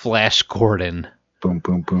soundtrack to Flash Gordon. boom,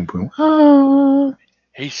 boom, boom, boom. Ah.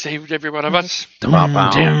 He saved every one of us. What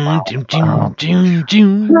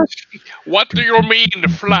do you mean,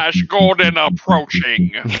 Flash Gordon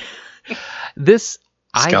approaching? This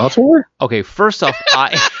Skeletor? okay. First off,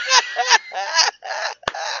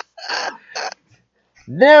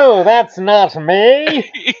 No, that's not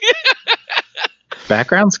me.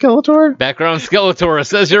 Background Skeletor? Background Skeletor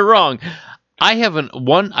says you're wrong. I have an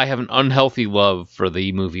unhealthy love for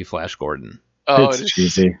the movie Flash Gordon. Oh, It's it is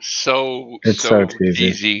cheesy. so cheesy.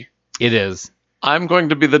 cheesy. It is. I'm going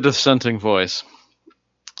to be the dissenting voice.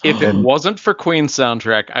 If it wasn't for Queen's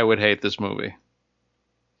soundtrack, I would hate this movie.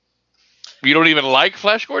 You don't even like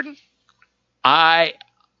Flash Gordon? I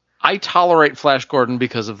tolerate Flash Gordon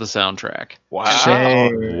because of the soundtrack. Wow.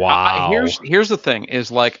 Shame. Wow. Here's the thing: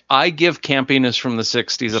 is like I give campiness from the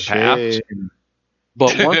 '60s a pass, Shame.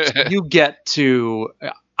 but once you get to,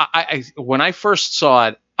 when I first saw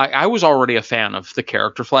it, I was already a fan of the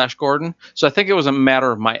character Flash Gordon, so I think it was a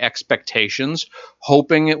matter of my expectations,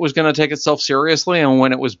 hoping it was going to take itself seriously. And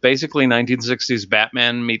when it was basically 1960s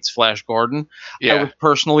Batman meets Flash Gordon, I Yeah. was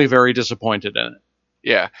personally very disappointed in it.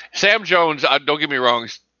 Yeah. Sam Jones, don't get me wrong,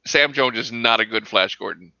 Sam Jones is not a good Flash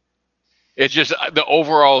Gordon. It's just the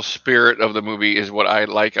overall spirit of the movie is what I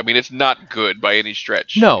like. I mean, it's not good by any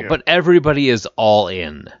stretch. No, Yeah. but everybody is all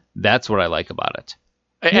in. That's what I like about it.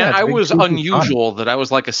 And Yeah, it's I big, was goofy unusual that I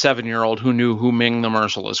was like a 7-year-old who knew who Ming the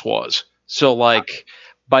Merciless was. So like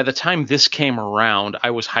by the time this came around,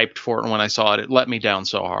 I was hyped for it, and when I saw it, it let me down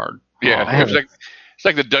so hard. Yeah, I have it's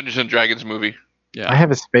like the Dungeons and Dragons movie. Yeah. I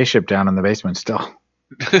have a spaceship down in the basement still.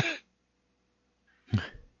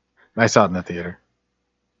 I saw it in the theater.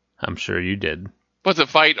 I'm sure you did. But the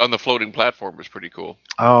fight on the floating platform was pretty cool.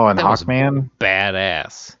 Oh, and That was Hawkman?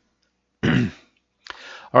 Badass.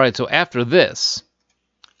 All right, so after this,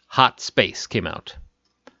 Hot Space came out.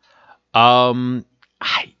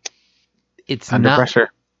 It's Under not Pressure.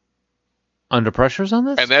 Under Pressure's on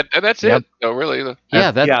this. And that's Yep. it. No, really.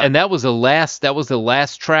 yeah, Yeah. and that was the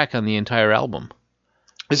last track on the entire album.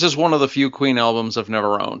 This is one of the few Queen albums I've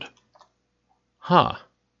never owned. Huh.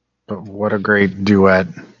 But what a great duet.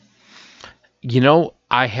 You know,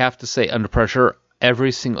 I have to say, Under Pressure,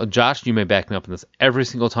 every single... Josh, you may back me up on this. Every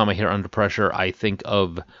single time I hear Under Pressure, I think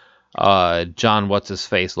of John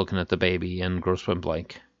What's-His-Face looking at the baby in Grosse Pointe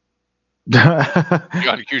Blank.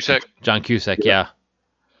 John Cusack. John Cusack, yeah.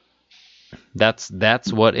 That's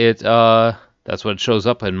what it shows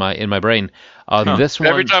up in my brain. This one,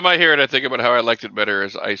 Every time I hear it, I think about how I liked it better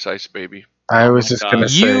as Ice Ice Baby. I was just God. going to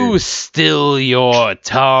say... you still your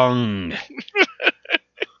tongue.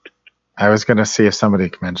 I was going to see if somebody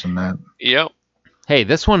could mention that. Yep. Hey,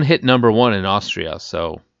 this one hit #1 in Austria,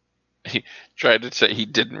 so Tried to say he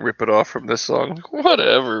didn't rip it off from this song.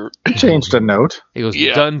 Whatever. Changed a note. it goes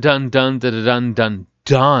Yeah. dun dun dun dun dun dun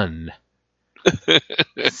dun.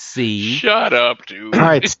 See. Shut up, dude. All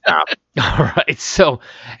right, stop. All right. So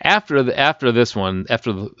after this one,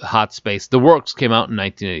 after the Hot Space, The Works came out in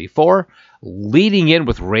 1984, leading in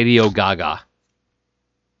with Radio Gaga.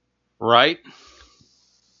 Right?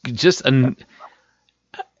 Just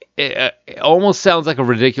it almost sounds like a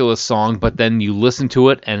ridiculous song, but then you listen to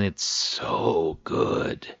it and it's so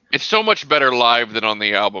good. It's so much better live than on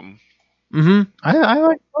the album. Mm-hmm. I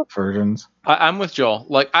like both versions. I'm with Joel.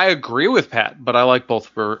 Like, I agree with Pat, but I like both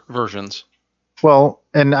versions. Well,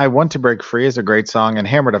 and I Want to Break Free is a great song, and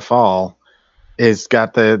Hammer to Fall is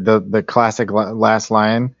got the classic last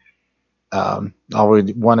line. All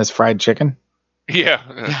we want is fried chicken,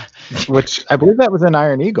 Yeah. which I believe that was in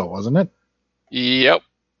Iron Eagle, wasn't it? Yep.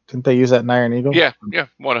 Didn't they use that in Iron Eagle? Yeah.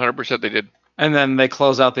 100% they did. And then they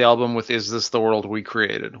close out the album with Is This the World We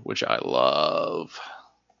Created, which I love.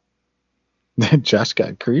 Josh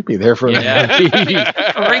got creepy there for a minute.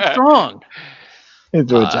 Yeah. Great song.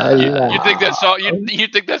 Which I love. You think that song? You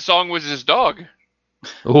think that song was his dog?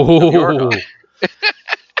 Oh,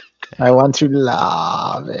 I want to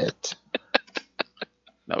love it.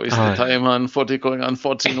 Now is the time on 40 going on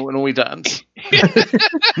 14 when we dance.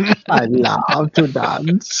 I love to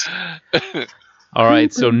dance. All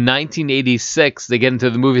right, so 1986, they get into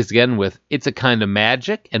the movies again with It's a Kind of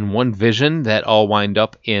Magic and One Vision that all wind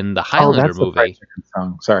up in the Highlander that's the fried movie. chicken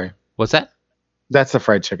song. Sorry. What's that? That's the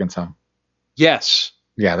fried chicken song. Yes.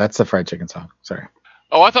 Yeah, that's the fried chicken song. Sorry.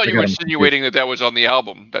 Oh, I thought you I were got him insinuating that was on the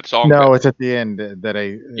album. That song. No, it's at the end that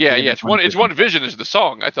I. Yeah. It's One Vision is the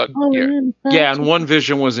song. I thought. Yeah. Yeah, and One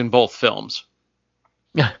Vision was in both films.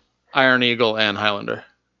 Yeah. Iron Eagle and Highlander.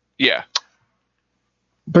 Yeah.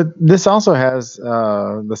 But this also has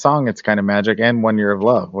the song "It's Kind of Magic" and "1 Year of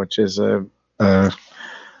Love," which is a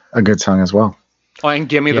good song as well. Oh, and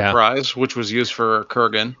Gimme the Yeah. Prize, which was used for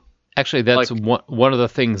Kurgan. Actually, that's one of the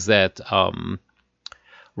things that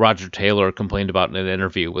Roger Taylor complained about in an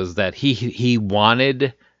interview was that he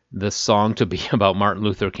wanted the song to be about Martin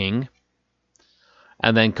Luther King,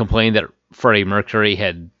 and then complained that Freddie Mercury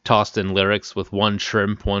had tossed in lyrics with 1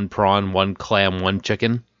 shrimp, 1 prawn, 1 clam, 1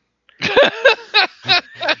 chicken.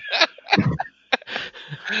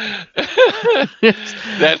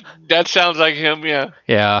 That sounds like him. Yeah.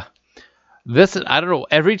 Yeah. This, I don't know,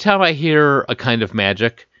 every time I hear A Kind of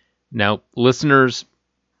Magic, now, listeners,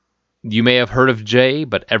 you may have heard of Jay,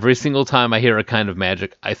 but every single time I hear A Kind of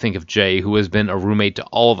Magic, I think of Jay, who has been a roommate to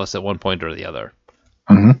all of us at one point or the other.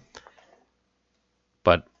 Mm-hmm.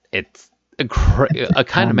 But it's A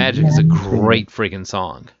Kind of Magic is a great freaking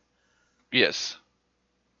song. Yes.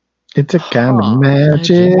 It's a kind of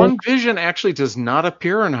magic. One Vision actually does not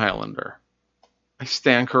appear in Highlander. I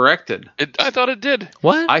stand corrected. I thought it did.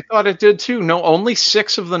 What? I thought it did too. No, only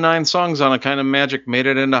 6 of the 9 songs on A Kind of Magic made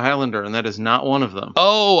it into Highlander, and that is not one of them.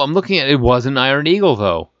 Oh, I'm looking at it. Wasn't Iron Eagle,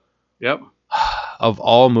 though. Yep. Of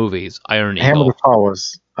all movies, Iron Hammer Eagle. the Fall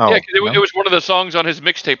was. Oh, Yeah, 'cause it was one of the songs on his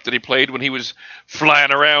mixtape that he played when he was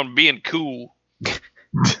flying around being cool.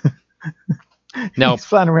 Now, He's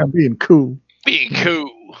flying around being cool. Being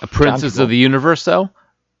cool. a Princess of the Universe, though?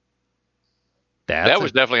 That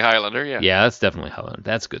was definitely Highlander, yeah. Yeah, that's definitely Highlander.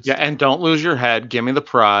 That's good Yeah, stuff. and Don't Lose Your Head, Gimme the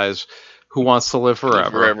Prize, Who Wants to Live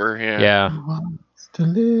Forever. Forever, yeah. Yeah. To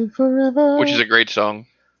live forever. Which is a great song.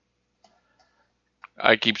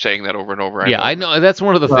 I keep saying that over and over. Yeah, I know. That's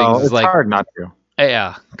one of the Well, things. it's Like, hard not to.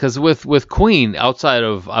 yeah, because with Queen, outside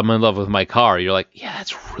of I'm in love with my car, you're like, yeah,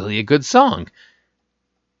 that's really a good song.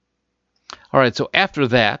 All right, so after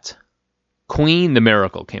that, Queen, The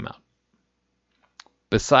Miracle came out.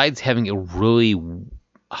 Besides having a really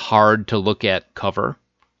hard to look at cover,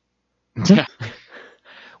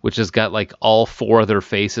 which has got like all 4 of their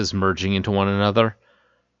faces merging into one another.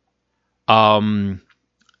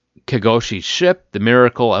 Kagoshi's Ship, The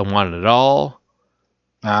Miracle, I Want It All.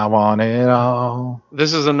 I want it all.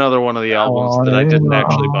 This is another one of the albums that I didn't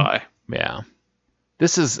actually buy. Yeah.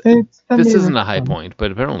 This isn't It's a high point,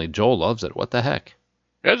 but apparently Joel loves it. What the heck?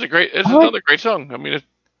 It's another great song. I mean,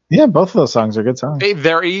 Yeah, both of those songs are good songs.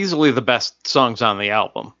 They're easily the best songs on the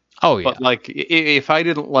album. Oh, yeah. But like, if I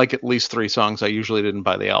didn't like at least 3 songs, I usually didn't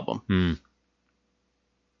buy the album.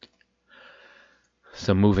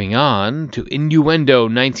 So moving on to Innuendo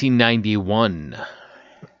 1991.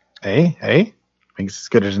 Hey. Thinks it's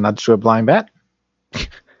good as a nudge to a blind bat.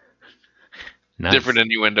 Nice. different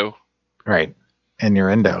innuendo. Right.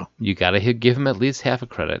 Innuendo. You got to give him at least half a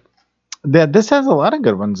credit. This has a lot of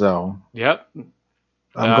good ones, though. Yep.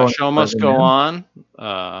 I'm Show Must Go On.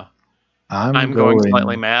 I'm going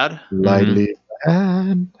slightly mad. Slightly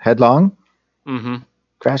mad. Headlong. Mm-hmm.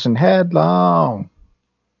 Crashing headlong.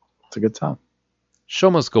 It's a good song.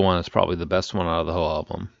 Show Must Go On is probably the best one out of the whole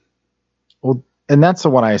album. Well, and that's the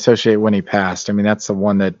one I associate when he passed. I mean, that's the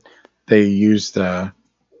one that they used the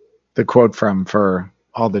quote from for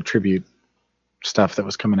all the tribute stuff that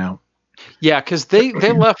was coming out. Yeah, because they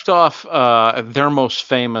left off their most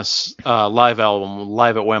famous live album,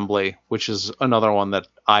 Live at Wembley, which is another one that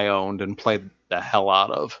I owned and played the hell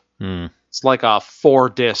out of. It's like a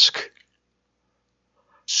 4-disc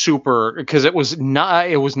super, because it was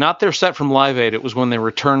not their set from Live Aid. It was when they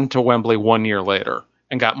returned to Wembley 1 year later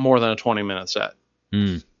and got more than a 20-minute set.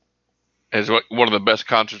 It's one of the best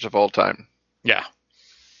concerts of all time. Yeah.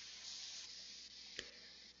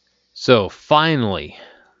 So finally,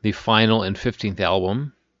 the final and 15th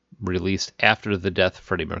album released after the death of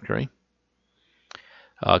Freddie Mercury,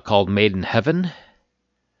 called Made in Heaven,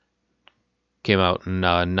 came out in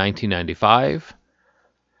 1995.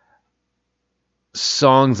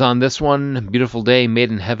 Songs on this one: Beautiful Day, Made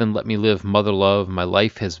in Heaven, Let Me Live, Mother Love, My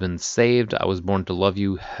Life Has Been Saved, I Was Born to Love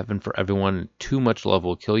You, Heaven for Everyone, Too Much Love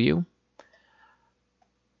Will Kill You.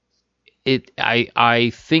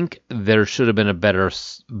 I think there should have been a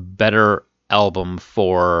better album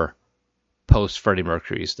for post Freddie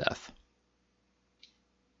Mercury's death.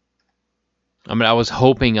 I mean, I was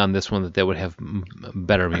hoping on this one that they would have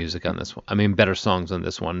better music on this one. I mean, better songs on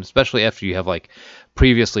this one, especially after you have like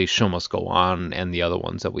previously "Show Must Go On" and the other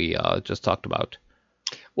ones that we just talked about.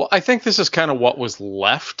 Well, I think this is kind of what was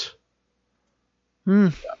left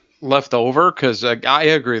over, because I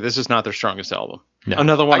agree, this is not their strongest album. No.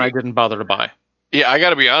 Another one I didn't bother to buy. Yeah, I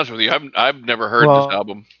got to be honest with you. I've never heard this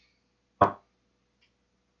album.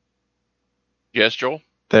 Yes, Joel?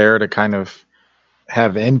 There to kind of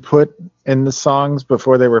have input in the songs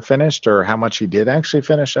before they were finished, or how much he did actually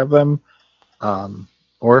finish of them.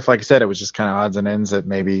 Or if, like I said, it was just kind of odds and ends that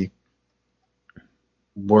maybe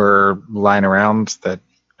were lying around that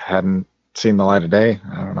hadn't seen the light of day.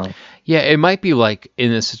 I don't know. Yeah, it might be like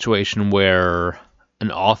in a situation where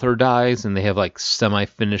an author dies and they have like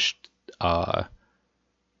semi-finished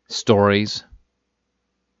stories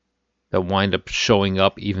that wind up showing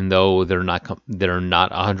up, even though they're not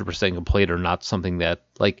 100% complete, or not something that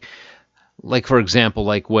like for example,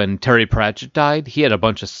 like when Terry Pratchett died, he had a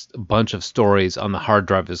bunch of stories on the hard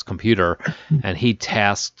drive of his computer, and he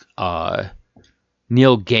tasked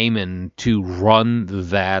Neil Gaiman to run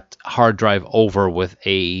that hard drive over with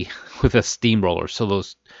a steamroller, so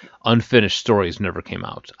those unfinished stories never came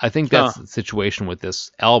out. I think that's the situation with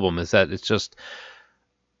this album, is that it's just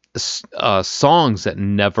songs that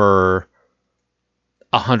never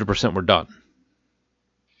 100% were done.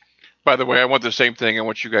 By the way, I want the same thing. I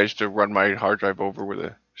want you guys to run my hard drive over with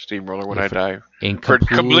a steamroller when I die. For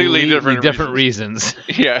completely different reasons.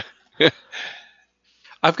 Yeah.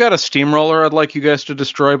 I've got a steamroller I'd like you guys to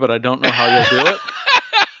destroy, but I don't know how you'll do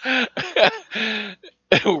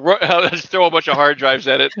it. Let's throw a bunch of hard drives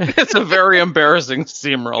at it. It's a very embarrassing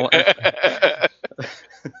steamroller.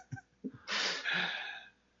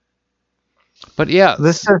 But yeah,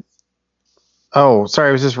 this is. Oh, sorry.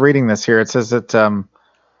 I was just reading this here. It says that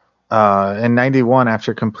in '91,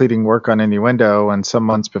 after completing work on Innuendo and some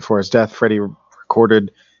months before his death, Freddie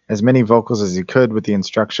recorded as many vocals as he could with the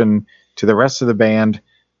instruction to the rest of the band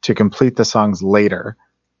to complete the songs later.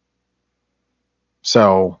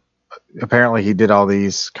 So apparently he did all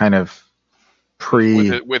these kind of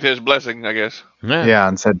with his blessing, I guess. Yeah,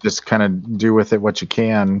 and said just kind of do with it what you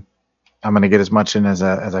can. I'm going to get as much in as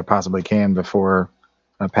I possibly can before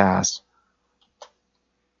I pass.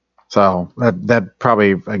 So that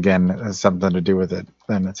probably, again, has something to do with it,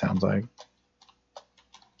 then it sounds like.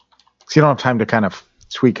 So you don't have time to kind of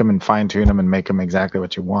tweak them and fine-tune them and make them exactly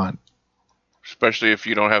what you want. Especially if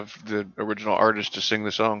you don't have the original artist to sing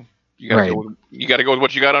the song. You got to go with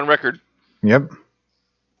what you got on record. Yep.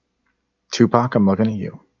 Tupac, I'm looking at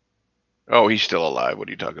you. Oh, he's still alive. What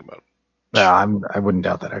are you talking about? I wouldn't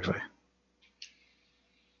doubt that, actually.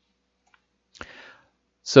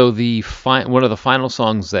 So one of the final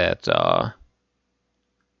songs that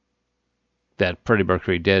Freddie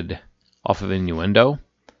Mercury did off of Innuendo,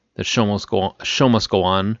 the Show Must Go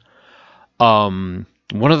On.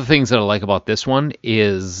 One of the things that I like about this one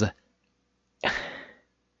is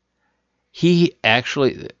he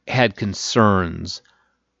actually had concerns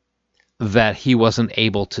that he wasn't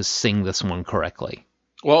able to sing this one correctly.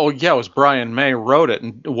 Well, yeah, it was Brian May wrote it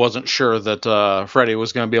and wasn't sure that Freddie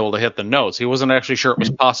was going to be able to hit the notes. He wasn't actually sure it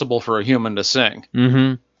was possible for a human to sing.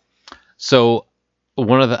 Mm-hmm. So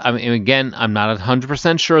again, I'm not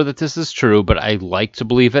 100% sure that this is true, but I like to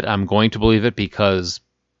believe it. I'm going to believe it because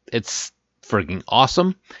it's freaking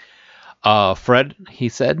awesome. Fred, he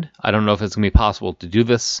said, I don't know if it's going to be possible to do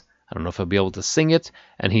this. I don't know if I'll be able to sing it.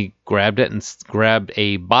 And he grabbed it and grabbed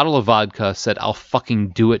a bottle of vodka, said, I'll fucking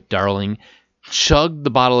do it, darling. Chugged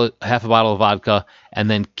half a bottle of vodka, and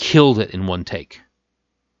then killed it in one take.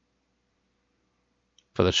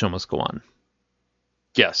 For the Show Must Go On.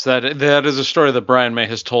 Yes, that is a story that Brian May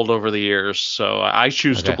has told over the years, so I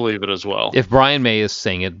choose to believe it as well. If Brian May is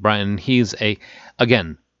saying it,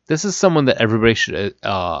 again, this is someone that everybody should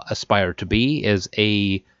aspire to be, is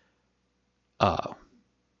a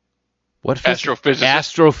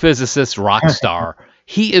astrophysicist rock star.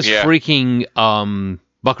 He is freaking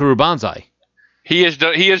Buckaroo Banzai. He has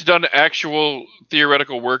done actual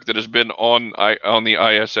theoretical work that has been on the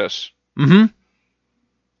ISS. Mm-hmm.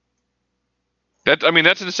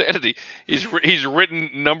 That's insanity. He's written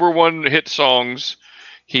 #1 hit songs.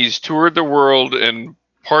 He's toured the world and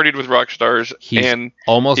partied with rock stars. He's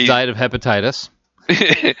almost died of hepatitis.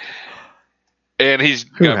 And he's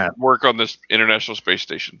got work on this International Space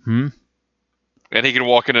Station. Hmm? And he can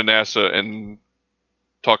walk into NASA and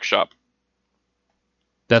talk shop.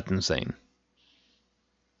 That's insane.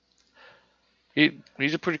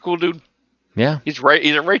 He's a pretty cool dude. Yeah. He's right.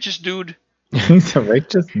 He's a righteous dude. He's a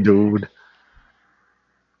righteous dude.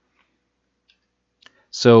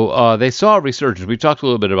 So they saw a resurgence. We talked a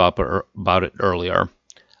little bit about it earlier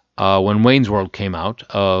when Wayne's World came out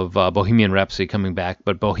of Bohemian Rhapsody coming back.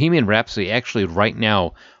 But Bohemian Rhapsody actually right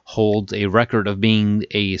now holds a record of being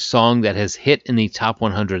a song that has hit in the top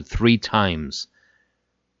 100 3 times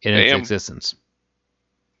in its existence.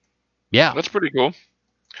 Yeah. That's pretty cool.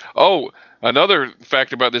 Oh, another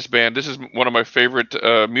fact about this band. This is one of my favorite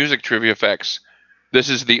music trivia facts. This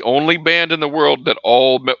is the only band in the world that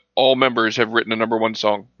all members have written a number 1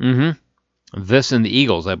 song. Mm-hmm. This and the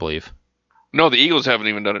Eagles, I believe. No, the Eagles haven't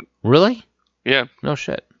even done it. Really? Yeah. No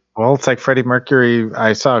shit. Well, it's like Freddie Mercury.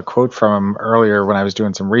 I saw a quote from him earlier when I was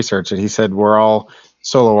doing some research, and he said, we're all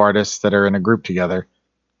solo artists that are in a group together.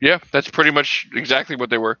 Yeah, that's pretty much exactly what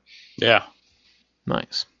they were. Yeah.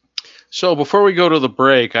 Nice. So before we go to the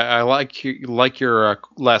break, I like your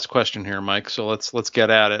last question here, Mike. So let's get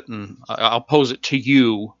at it, and I'll pose it to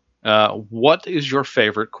you. What is your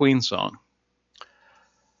favorite Queen song?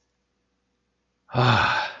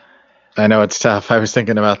 I know it's tough. I was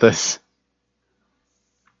thinking about this.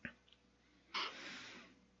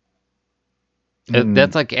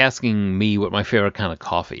 That's like asking me what my favorite kind of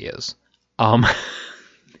coffee is.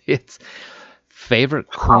 It's favorite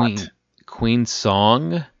Queen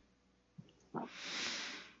song.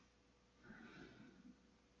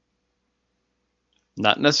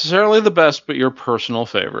 Not necessarily the best, but your personal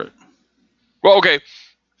favorite. Well, okay.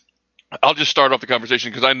 I'll just start off the conversation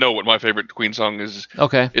because I know what my favorite Queen song is.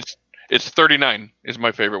 Okay. It's 39 is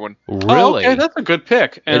my favorite one. Really? Oh, okay, that's a good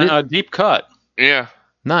pick and a deep cut. Yeah.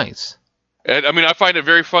 Nice. And I mean, I find it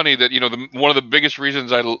very funny that one of the biggest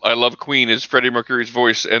reasons I love Queen is Freddie Mercury's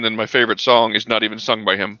voice, and then my favorite song is not even sung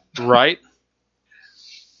by him. Right.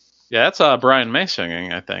 Yeah, that's Brian May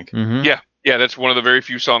singing, I think. Mm-hmm. Yeah, that's one of the very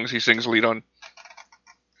few songs he sings lead on.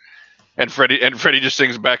 And Freddie just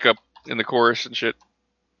sings back up in the chorus and shit.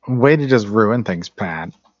 Way to just ruin things,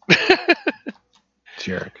 Pat.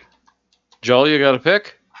 Jerk. Joel, you got a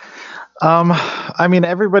pick? I mean,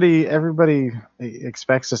 everybody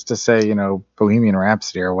expects us to say, Bohemian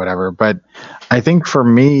Rhapsody or whatever, but I think for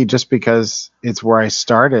me, just because it's where I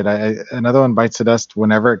started, Another One Bites the Dust.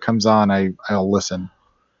 Whenever it comes on, I'll listen.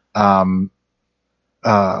 My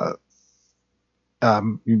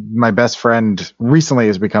best friend recently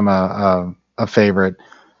has become a favorite,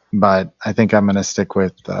 but I think I'm gonna stick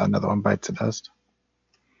with Another One Bites the Dust.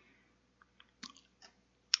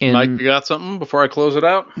 Mike, you got something before I close it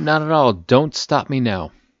out? Not at all. Don't Stop Me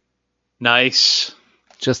Now. Nice.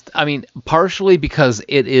 Partially because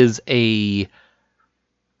it's a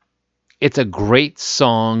great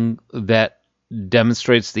song that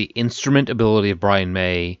demonstrates the instrument ability of Brian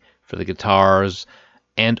May for the guitars,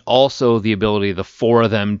 and also the ability of the four of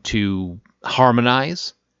them to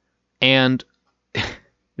harmonize. And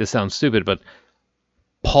this sounds stupid, but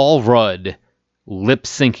Paul Rudd lip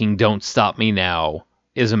syncing "Don't Stop Me Now"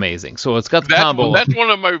 is amazing. So it's got the combo. That's one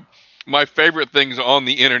of my favorite things on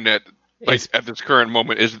the internet, at this current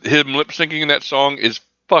moment, is him lip syncing that song is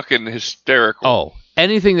fucking hysterical. Oh,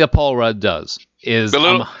 anything that Paul Rudd does is the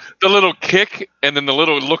little kick and then the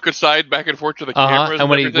little look aside back and forth to the cameras. And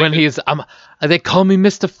when he's they call me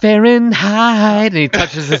Mr. Fahrenheit, and he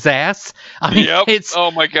touches his ass. It's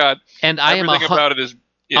oh my god. And everything about it is.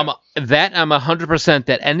 Yeah. I'm 100%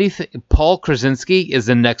 that anything Paul Krasinski is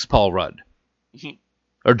the next Paul Rudd.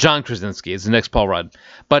 Or John Krasinski is the next Paul Rudd.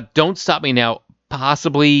 But Don't Stop Me Now,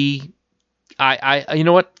 possibly. I you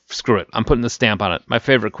know what? Screw it. I'm putting the stamp on it. My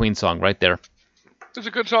favorite Queen song right there. It's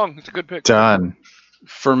a good song. It's a good pick. Done.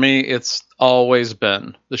 For me, it's always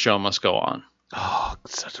been The Show Must Go On. Oh,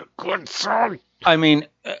 such a good song. I mean,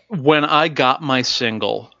 when I got my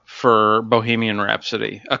single for Bohemian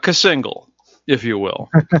Rhapsody, a single, if you will,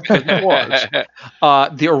 it was.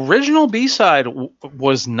 The original B-side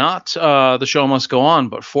was not The Show Must Go On,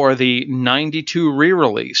 but for the 92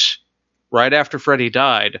 re-release, right after Freddie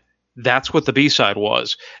died, that's what the B-side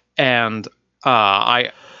was. And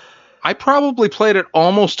I probably played it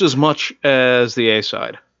almost as much as the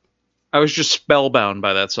A-side. I was just spellbound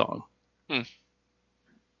by that song.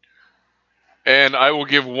 And I will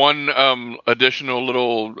give one additional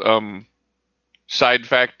little side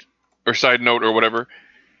fact or side note or whatever.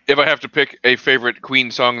 If I have to pick a favorite Queen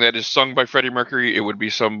song that is sung by Freddie Mercury, it would be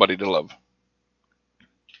Somebody to Love.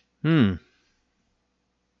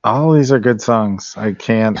 All these are good songs. I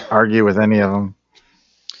can't argue with any of them.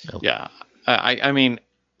 Yeah. I mean,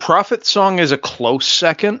 Prophet Song is a close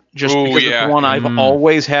second, just because it's the one I've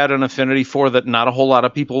always had an affinity for that not a whole lot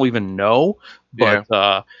of people even know. But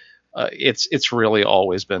it's really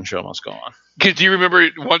always been Show Must Go On. Do you remember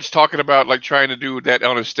once talking about like trying to do that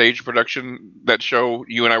on a stage production, that show?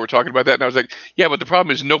 You and I were talking about that, and I was like, yeah, but the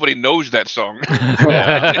problem is nobody knows that song.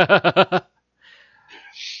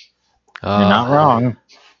 You're not wrong.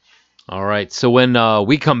 All right. So when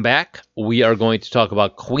we come back, we are going to talk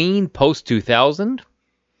about Queen post 2000,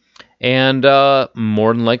 and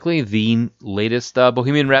more than likely the latest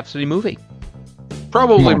Bohemian Rhapsody movie.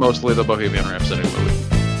 Probably mostly the Bohemian Rhapsody movie.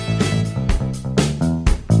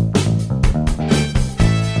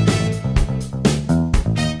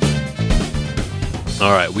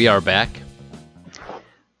 All right, we are back.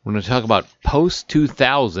 We're going to talk about post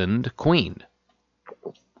 2000 Queen.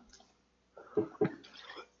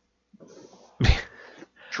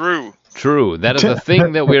 True. That is a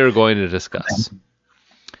thing that we are going to discuss.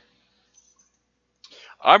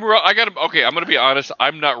 I'm gonna be honest.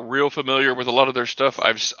 I'm not real familiar with a lot of their stuff.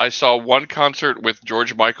 I saw one concert with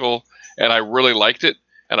George Michael, and I really liked it.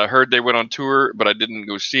 And I heard they went on tour, but I didn't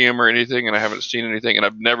go see him or anything, and I haven't seen anything, and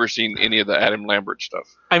I've never seen any of the Adam Lambert stuff.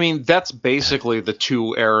 I mean, that's basically the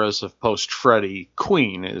two eras of post-Freddie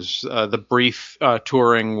Queen, is the brief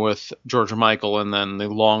touring with George Michael and then the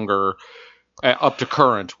longer up to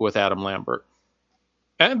current with Adam Lambert.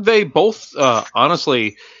 And they both,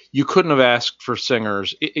 honestly, you couldn't have asked for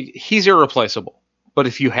singers. He's irreplaceable. But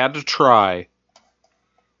if you had to try,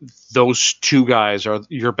 those two guys are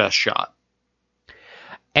your best shot.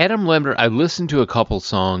 Adam Lambert, I listened to a couple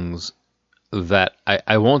songs that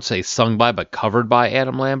I won't say sung by, but covered by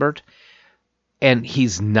Adam Lambert. And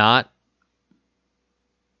he's not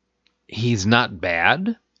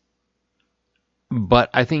bad, but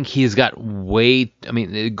I think he's got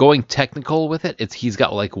going technical with it, he's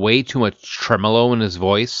got like way too much tremolo in his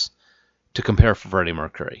voice to compare for Freddie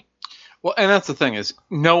Mercury. Well, and that's the thing, is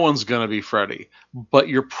no one's going to be Freddie, but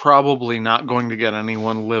you're probably not going to get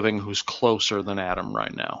anyone living who's closer than Adam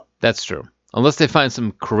right now. That's true. Unless they find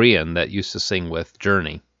some Korean that used to sing with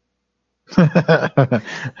Journey. I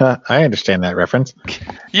understand that reference.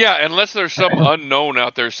 Yeah, unless there's some unknown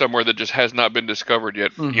out there somewhere that just has not been discovered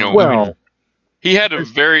yet. Mm-hmm. You know, Well, he had a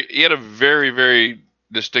very, very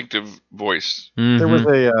distinctive voice. there was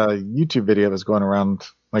a YouTube video that was going around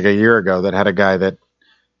like a year ago that had a guy that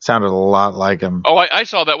sounded a lot like him. Oh, I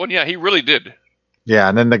saw that one. Yeah, he really did. Yeah,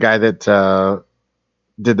 and then the guy that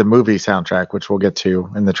did the movie soundtrack, which we'll get to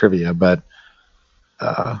in the trivia, but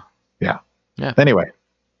yeah. Anyway.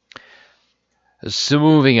 So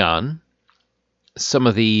moving on, some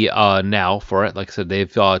of the now for it, like I said,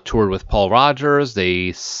 they've toured with Paul Rogers.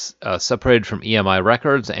 They separated from EMI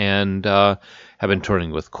Records and have been touring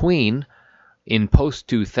with Queen. In post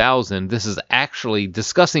 2000, this is actually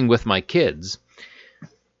discussing with my kids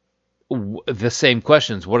the same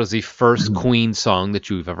questions. What is the first Queen song that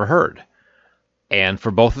you've ever heard? And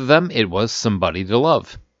for both of them, it was Somebody to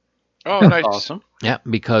Love. Oh, nice. Awesome. Yeah,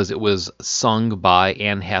 because it was sung by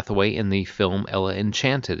Anne Hathaway in the film Ella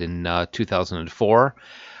Enchanted in 2004,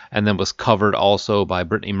 and then was covered also by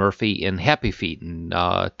Brittany Murphy in Happy Feet in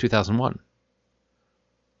 2001.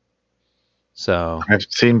 So I've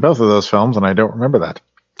seen both of those films, and I don't remember that.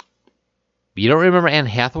 You don't remember Anne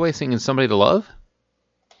Hathaway singing Somebody to Love?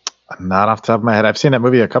 Not off the top of my head. I've seen that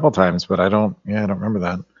movie a couple times, but I don't remember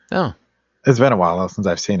that. Oh. It's been a while since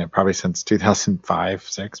I've seen it, probably since 2005,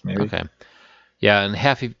 6 maybe. Okay. Yeah, and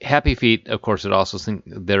Happy Feet, of course, it also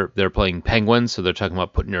they're playing penguins, so they're talking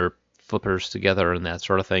about putting your flippers together and that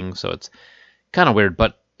sort of thing. So it's kind of weird,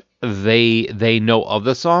 but they know of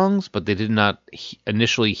the songs, but they did not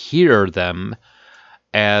initially hear them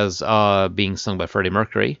as being sung by Freddie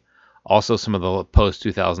Mercury. Also, some of the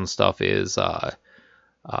post-2000 stuff is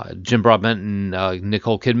Jim Broadbent and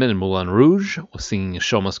Nicole Kidman in Moulin Rouge was singing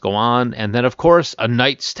Show Must Go On. And then, of course, A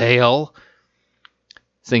Knight's Tale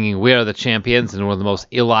singing We Are the Champions, and one of the most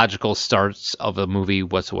illogical starts of the movie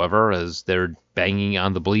whatsoever, as they're banging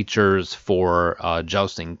on the bleachers for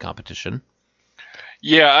jousting competition.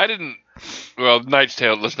 Yeah, I didn't. Well, Knight's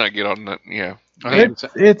Tale, let's not get on that. Yeah.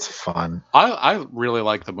 It's fun. I really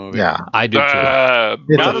like the movie. Yeah. I do too.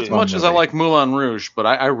 It's Not a as fun much as I movie. like Moulin Rouge, but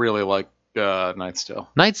I really like Knight's Tale.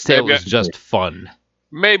 Knight's Tale Maybe is just fun.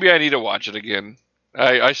 Maybe I need to watch it again.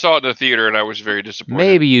 I saw it in the theater and I was very disappointed.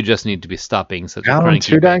 Maybe you just need to stop being such a Alan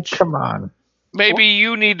cranky Tudyk, bitch. come on. Maybe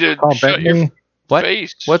you need to Paul shut your Bettany. What?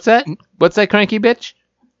 face. What's that? What's that cranky bitch?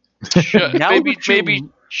 Now maybe that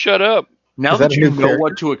you- shut up. Now Is that that a you new know character?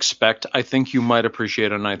 what to expect, I think you might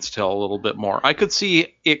appreciate A Knight's Tale a little bit more. I could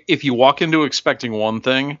see if you walk into expecting one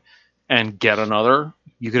thing and get another,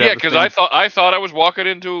 you could Yeah, have because I thought I was walking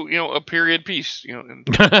into a period piece. And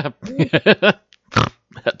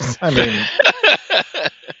I mean,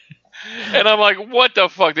 And I'm like, what the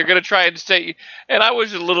fuck? They're gonna try and say. And I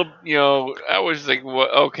was a little, I was like, well,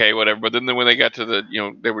 okay, whatever. But then when they got to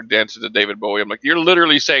the, they were dancing to David Bowie. I'm like, you're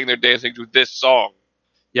literally saying they're dancing to this song.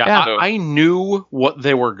 Yeah, Yeah. I knew what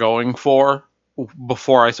they were going for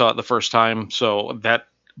before I saw it the first time, so that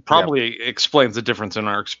probably explains the difference in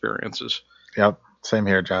our experiences. Yep. Same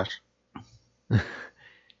here, Josh.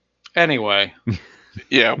 Anyway,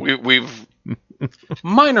 Yeah, we've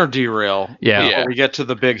minor derail. Yeah. Before we get to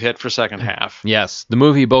the big hit for second half. Yes, the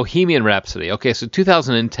movie Bohemian Rhapsody. Okay, so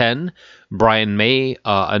 2010, Brian May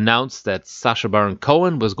announced that Sacha Baron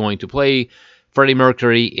Cohen was going to play Freddie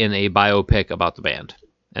Mercury in a biopic about the band.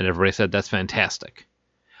 And everybody said, that's fantastic.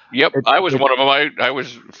 Yep, I was one of them. I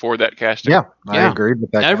was for that casting. Yeah, I Yeah. agreed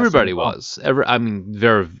with that. Everybody casting as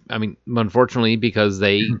well. was. Unfortunately, because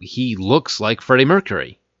he looks like Freddie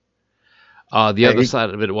Mercury. The other side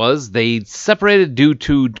of it was they separated due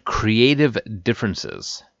to creative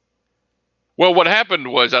differences. Well, what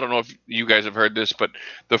happened was, I don't know if you guys have heard this, but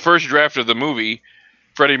the first draft of the movie,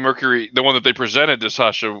 Freddie Mercury, the one that they presented to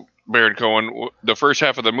Sacha Baron Cohen, the first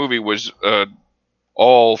half of the movie was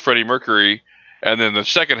all Freddie Mercury, and then the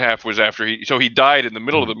second half was after he died in the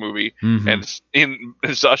middle of the movie, and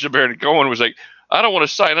Sacha Baron Cohen was like, I don't want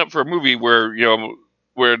to sign up for a movie where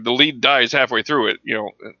the lead dies halfway through it,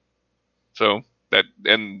 so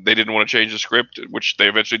and they didn't want to change the script, which they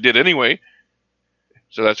eventually did anyway.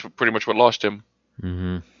 So that's pretty much what lost him.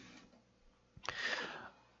 Mm-hmm.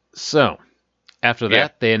 So, after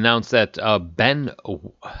that, they announced that Ben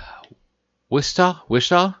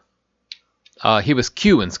Whishaw, he was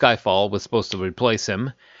Q in Skyfall, was supposed to replace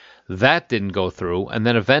him. That didn't go through, and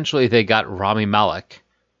then eventually they got Rami Malek,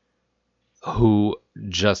 who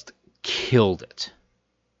just killed it.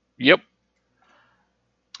 Yep.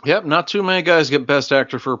 Yep, not too many guys get Best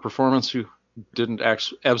Actor for a performance who didn't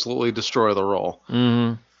absolutely destroy the role.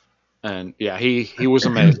 Mm-hmm. And yeah, he was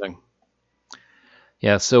amazing.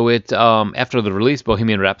 Yeah, so it after the release,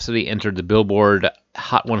 Bohemian Rhapsody entered the Billboard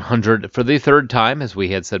Hot 100 for the third time, as we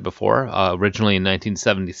had said before. Originally in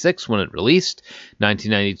 1976 when it released,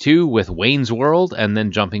 1992 with Wayne's World, and then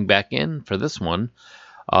jumping back in for this one,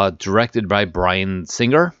 directed by Bryan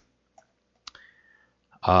Singer.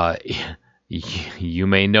 You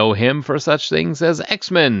may know him for such things as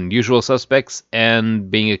X-Men, Usual Suspects,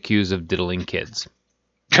 and being accused of diddling kids.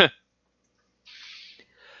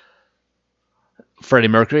 Freddie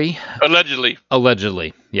Mercury.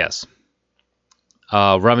 Allegedly, yes.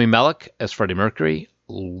 Rami Malek as Freddie Mercury.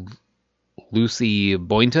 Lucy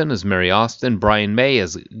Boynton as Mary Austin. Brian May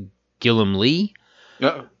as Gilliam Lee.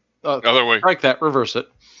 Other way. Strike that, reverse it.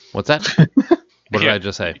 What's that? What did I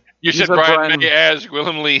just say? You said Brian May as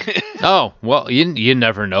Willem Lee. Oh, well, you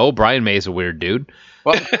never know. Brian May's a weird dude.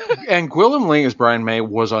 Well, and Gwilym Lee as Brian May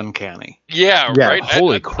was uncanny. Yeah, Yeah. right.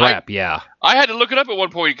 Holy crap, yeah. I had to look it up at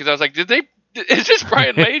one point because I was like, is this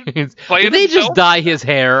Brian May playing Did they himself? just dye his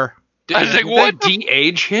hair? I was like, Did what? they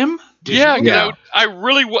de-age him? Yeah.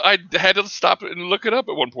 I had to stop and look it up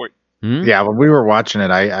at one point. Hmm? Yeah, when we were watching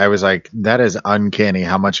it, I was like, that is uncanny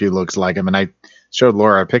how much he looks like him. And I showed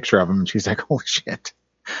Laura a picture of him, and she's like, holy shit.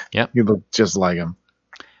 Yep. You look just like him.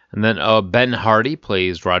 And then Ben Hardy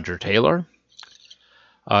plays Roger Taylor.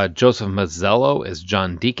 Joseph Mazzello is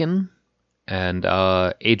John Deacon. And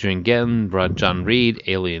Adrian Genn, John Reed,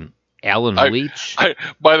 Alan Leach.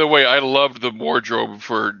 By the way, I loved the wardrobe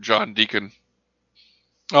for John Deacon.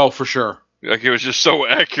 Oh, for sure. Like, it was just so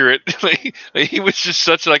accurate. Like, he was just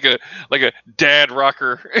such like a dad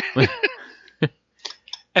rocker.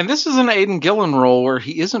 And this is an Aidan Gillen role where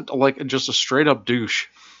he isn't like just a straight up douche.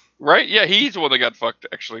 Right? Yeah, he's the one that got fucked,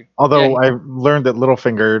 actually. Although I learned that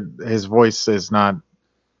Littlefinger, his voice is not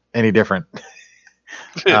any different.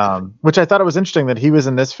 Which I thought it was interesting that he was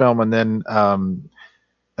in this film, and then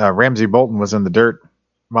Ramsey Bolton was in the Dirt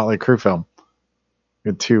Motley Crue film.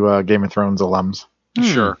 With two Game of Thrones alums.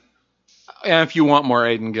 Sure. And if you want more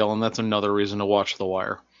Aidan Gillen, that's another reason to watch The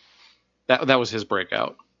Wire. That was his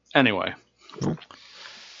breakout. Anyway.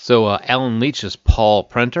 So Alan Leach is Paul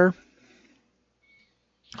Prenter.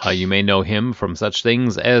 You may know him from such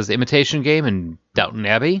things as Imitation Game and Downton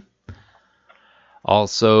Abbey.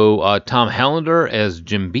 Also, Tom Hollander as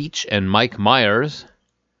Jim Beach, and Mike Myers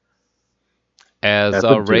as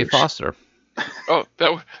Ray douche. Foster. Oh,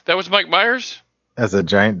 that was Mike Myers? As a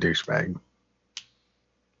giant douchebag.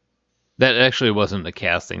 That actually wasn't the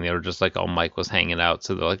casting. They were just like, oh, Mike was hanging out,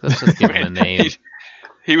 so they're like, let's just give him a name.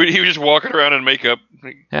 He was just walking around in makeup.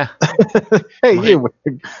 Yeah. Hey, you,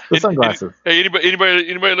 the sunglasses. Hey, anybody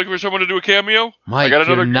looking for someone to do a cameo? Mike, I got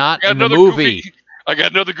you're not in the another movie. I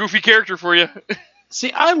got another goofy character for you.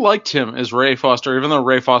 See, I liked him as Ray Foster, even though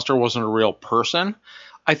Ray Foster wasn't a real person.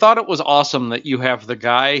 I thought it was awesome that you have the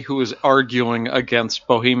guy who is arguing against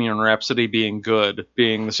Bohemian Rhapsody being good,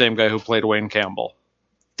 being the same guy who played Wayne Campbell.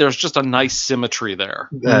 There's just a nice symmetry there.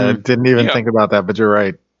 Didn't even Yeah. think about that, but you're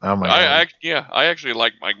right. Oh my god. I actually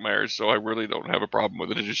like Mike Myers, so I really don't have a problem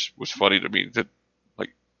with it. It just was funny to me that,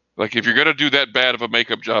 like if you're gonna do that bad of a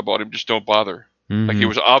makeup job on him, just don't bother. Like he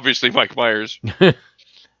was obviously Mike Myers.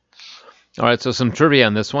 All right, so some trivia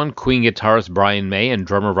on this one. Queen guitarist Brian May and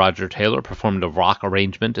drummer Roger Taylor performed a rock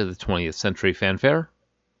arrangement of the 20th Century Fanfare.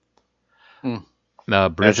 As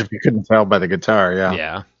British, if you couldn't tell by the guitar,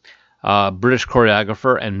 yeah. British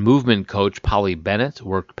choreographer and movement coach Polly Bennett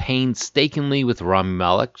worked painstakingly with Rami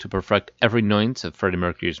Malek to perfect every nuance of Freddie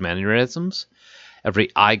Mercury's mannerisms.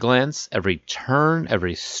 Every eye glance, every turn,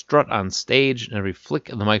 every strut on stage, and every flick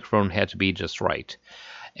of the microphone had to be just right.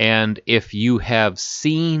 And if you have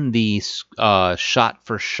seen the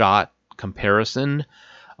shot-for-shot comparison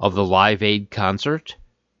of the Live Aid concert,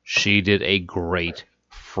 she did a great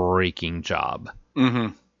freaking job.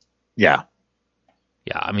 Mm-hmm. Yeah.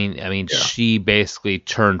 Yeah, I mean, she basically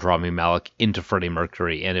turned Rami Malek into Freddie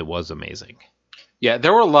Mercury, and it was amazing. Yeah,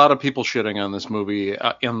 there were a lot of people shitting on this movie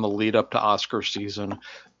in the lead up to Oscar season,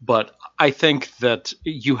 but I think that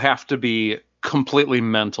you have to be completely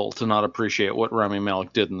mental to not appreciate what Rami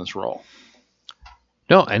Malek did in this role.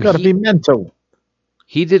 No, and Gotta be mental.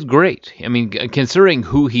 he did great. I mean, considering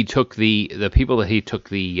who he took the people that he took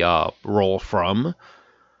the role from,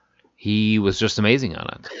 he was just amazing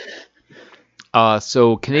on it.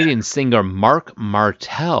 So Canadian singer Mark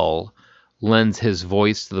Martel lends his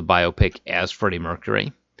voice to the biopic as Freddie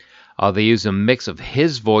Mercury. They use a mix of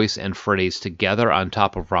his voice and Freddie's together on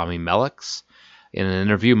top of Rami Malek's. In an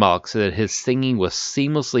interview, Malek said that his singing was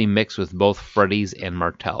seamlessly mixed with both Freddie's and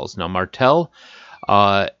Martel's. Now, Martel,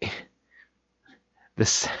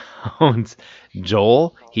 this sounds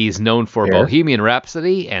Joel. He's known for Bohemian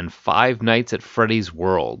Rhapsody and Five Nights at Freddy's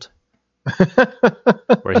World,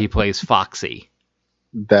 where he plays Foxy.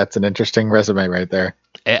 That's an interesting resume right there.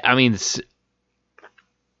 I mean,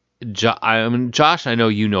 Josh, I know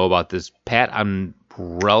you know about this. Pat, I'm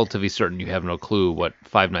relatively certain you have no clue what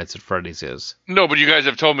Five Nights at Freddy's is. No, but you guys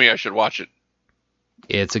have told me I should watch it.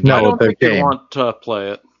 It's a No, I game. don't the think you game. want to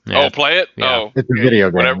play it. Yeah. Oh, play it? Yeah. Oh, It's a video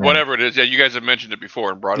game. whatever, yeah. whatever it is. Yeah, you guys have mentioned it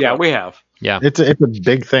before and brought it Yeah, up. we have. Yeah. It's a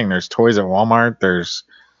big thing. There's toys at Walmart. There's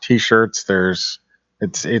T-shirts. There's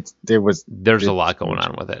There's a lot going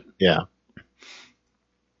on with it. Yeah.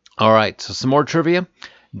 All right, so some more trivia.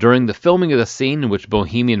 During the filming of the scene in which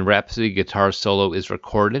Bohemian Rhapsody guitar solo is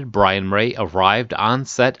recorded, Brian May arrived on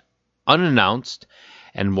set unannounced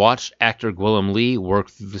and watched actor Gwilym Lee work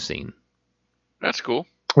through the scene. That's cool.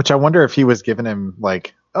 Which I wonder if he was giving him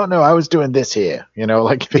like, oh no, I was doing this here.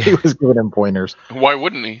 Like if he was giving him pointers. Why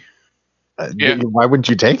wouldn't he? Yeah. Why wouldn't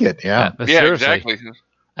you take it? Yeah. Yeah, Seriously. exactly.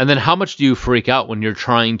 And then how much do you freak out when you're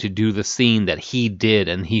trying to do the scene that he did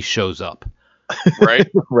and he shows up? Right?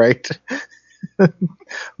 Right.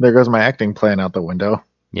 There goes my acting plan out the window.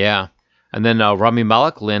 Yeah. And then Rami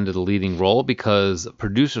Malek landed a leading role because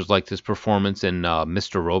producers liked his performance in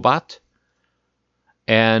Mr. Robot.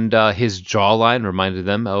 And his jawline reminded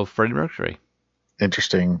them of Freddie Mercury.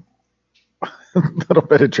 Interesting. Little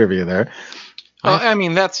bit of trivia there. I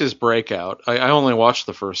mean, that's his breakout. I only watched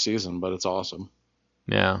the first season, but it's awesome.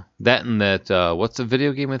 Yeah. That and that, what's the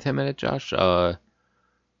video game with him in it, Josh?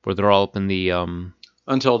 Where they're all up in the,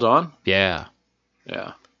 Until Dawn? yeah.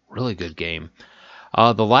 Yeah. Really good game.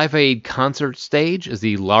 The Live Aid concert stage is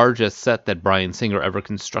the largest set that Bryan Singer ever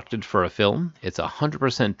constructed for a film. It's a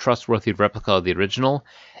 100% trustworthy replica of the original,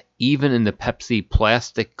 even in the Pepsi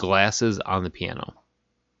plastic glasses on the piano.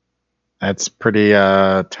 That's pretty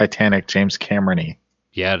Titanic James Cameron-y.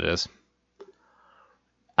 Yeah, it is.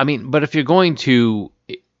 I mean, but if you're going to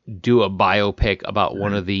do a biopic about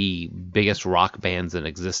one of the biggest rock bands in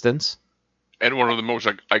existence, And one of the most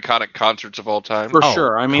iconic concerts of all time. For Oh,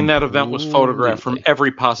 sure. I mean, that event was photographed from completely.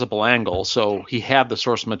 every possible angle, so he had the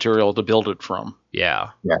source material to build it from. yeah.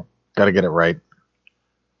 Got to get it right.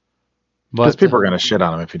 But Because people are going to shit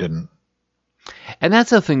on him if you didn't. And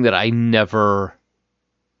that's the thing that I never.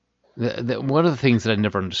 One of the things that I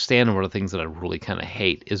never understand, and one of the things that I really kind of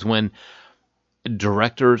hate, is when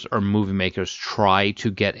directors or movie makers try to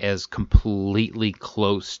get as completely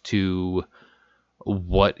close to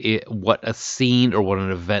what a scene or what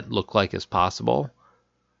an event looked like as possible,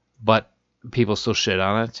 but people still shit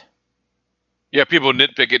on it. Yeah, people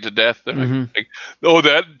nitpick it to death. They're Mhm. like, oh,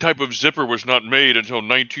 that type of zipper was not made until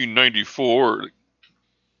 1994.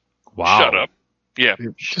 Wow. Shut up. Yeah.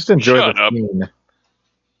 Just enjoy Shut the up. scene.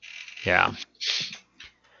 Yeah.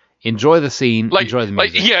 Enjoy the scene. Like, enjoy the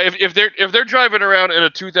music. yeah, if they're driving around in a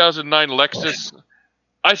 2009 Lexus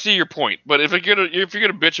I see your point, but if you're gonna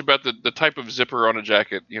bitch about the type of zipper on a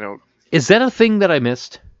jacket, Is that a thing that I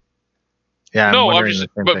missed? Yeah, I'm no, I'm wondering just. the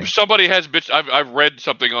same But thing. somebody has bitched. I've read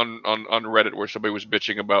something on Reddit where somebody was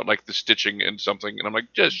bitching about like the stitching and something, and I'm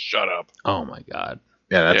like, just shut up. Oh my god.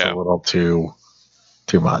 Yeah, that's Yeah. a little too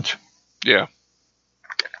much. Yeah.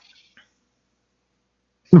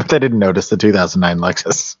 But they didn't notice the 2009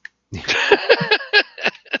 Lexus.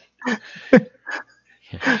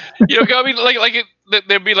 I mean,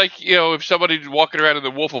 there'd be like, if somebody's walking around in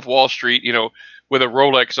the Wolf of Wall Street, with a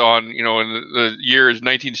Rolex on, and the year is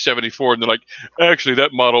 1974, and they're like, actually,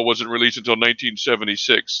 that model wasn't released until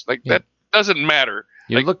 1976. Like, Yeah. that doesn't matter.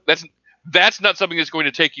 You Like, look that's not something that's going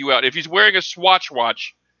to take you out. If he's wearing a Swatch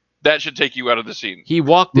watch, that should take you out of the scene. he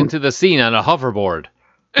walked into the scene on a hoverboard.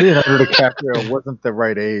 Leonardo DiCaprio wasn't the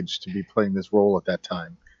right age to be playing this role at that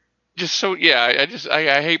time. Just so, yeah,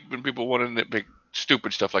 I hate when people want to nitpick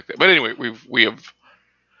stupid stuff like that. But anyway, we have.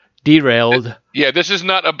 Derailed. Yeah, this is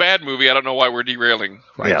not a bad movie. I don't know why we're derailing.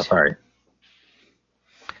 Yeah, sorry.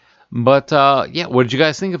 But yeah, what did you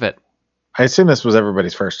guys think of it? I assume this was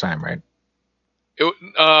everybody's first time, right?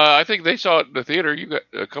 I think they saw it in the theater. You got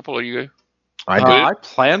a couple of you. I did. I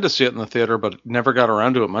planned to see it in the theater, but never got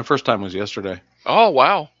around to it. My first time was yesterday. Oh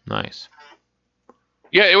wow! Nice.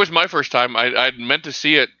 Yeah, it was my first time. I'd meant to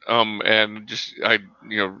see it, and just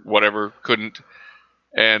whatever, couldn't,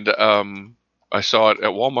 and I saw it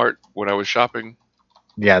at Walmart when I was shopping.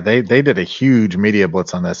 Yeah, they did a huge media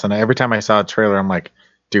blitz on this, and every time I saw a trailer, I'm like,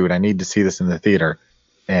 dude, I need to see this in the theater,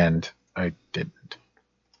 and I didn't.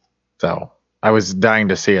 So I was dying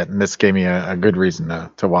to see it, and this gave me a good reason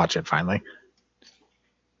to watch it finally.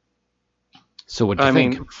 So what do you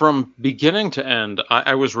think? mean, from beginning to end,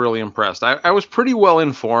 I was really impressed. I was pretty well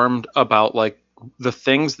informed about like the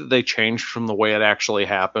things that they changed from the way it actually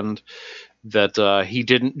happened. That he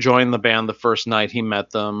didn't join the band the first night he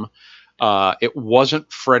met them. It wasn't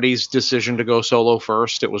Freddie's decision to go solo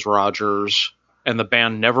first. It was Roger's, and the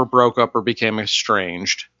band never broke up or became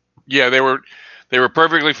estranged. Yeah, they were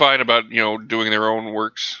perfectly fine about doing their own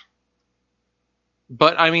works.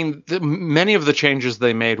 But I mean, many of the changes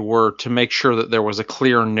they made were to make sure that there was a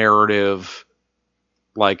clear narrative,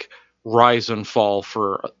 like rise and fall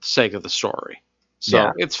for the sake of the story. So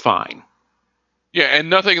Yeah. it's fine. Yeah, and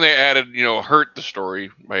nothing they added hurt the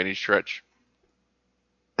story by any stretch.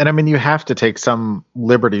 And I mean, you have to take some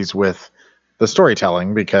liberties with the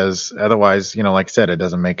storytelling because otherwise, like I said, it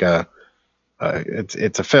doesn't make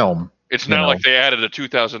it's a film. It's You not know. like they added a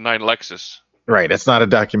 2009 Lexus. Right. It's not a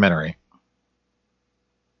documentary.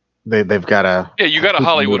 They've got a Yeah, you got to keep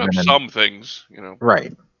Hollywood up moving and- some things.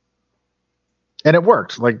 right. And it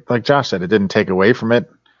worked. Like Josh said, it didn't take away from it,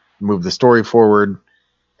 moved the story forward,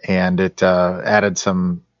 and it added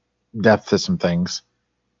some depth to some things.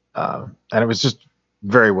 And it was just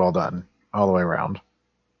very well done all the way around.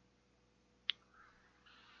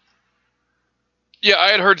 Yeah, I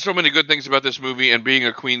had heard so many good things about this movie, and being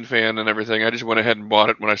a Queen fan and everything, I just went ahead and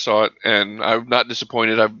bought it when I saw it, and I'm not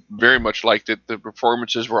disappointed. I very much liked it. The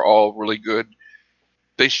performances were all really good.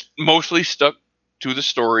 They mostly stuck to the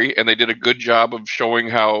story, and they did a good job of showing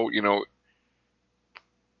how,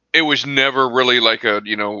 it was never really like a,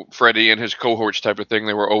 Freddie and his cohorts type of thing.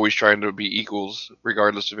 They were always trying to be equals,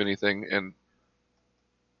 regardless of anything, and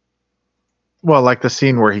Well, like the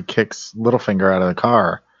scene where he kicks Littlefinger out of the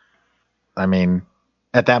car. I mean,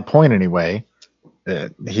 at that point anyway,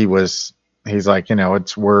 he's like,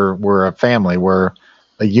 we're a family, we're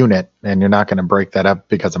a unit, and you're not going to break that up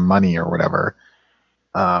because of money or whatever.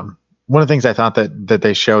 One of the things I thought that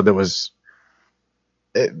they showed that was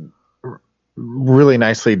really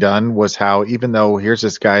nicely done was how even though here's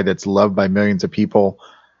this guy that's loved by millions of people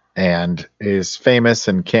and is famous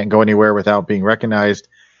and can't go anywhere without being recognized,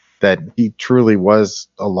 that he truly was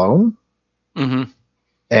alone. Mm-hmm.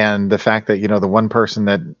 And the fact that, the one person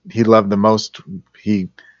that he loved the most, he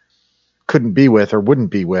couldn't be with or wouldn't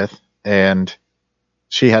be with. And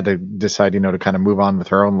she had to decide, to kind of move on with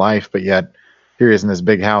her own life. But yet here he is in this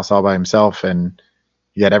big house all by himself. And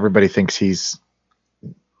yet everybody thinks he's,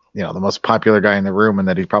 the most popular guy in the room and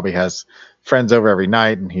that he probably has friends over every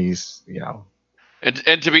night. And he's, And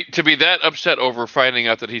to be that upset over finding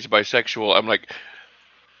out that he's bisexual, I'm like,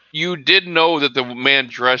 you did know that the man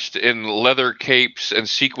dressed in leather capes and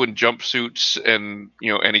sequin jumpsuits, and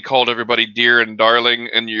and he called everybody dear and darling,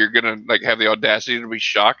 and you're gonna have the audacity to be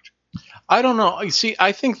shocked? I don't know. You see,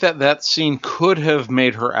 I think that scene could have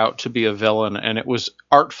made her out to be a villain, and it was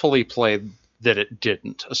artfully played that it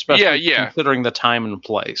didn't, especially Yeah. considering the time and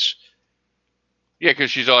place. Yeah,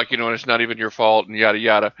 because she's all like, and it's not even your fault, and yada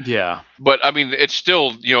yada. Yeah. But I mean, it's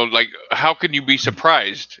still, how can you be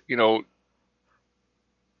surprised?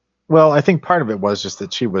 Well, I think part of it was just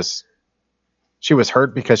that she was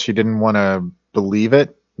hurt because she didn't want to believe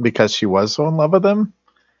it because she was so in love with him.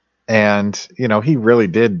 And, he really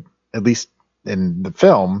did, at least in the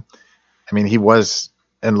film. I mean, he was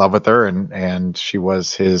in love with her and she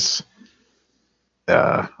was his,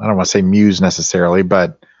 I don't want to say muse necessarily,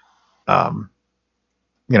 but, the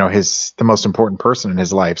most important person in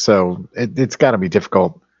his life. So it's got to be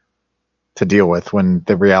difficult to deal with when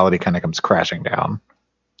the reality kind of comes crashing down.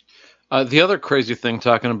 The other crazy thing,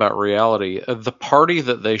 talking about reality, the party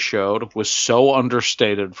that they showed was so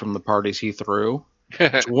understated from the parties he threw.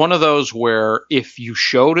 It's one of those where if you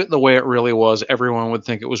showed it the way it really was, everyone would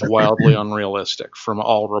think it was wildly unrealistic from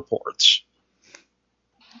all reports.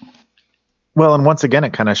 Well, and once again,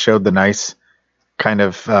 it kind of showed the nice kind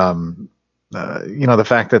of, the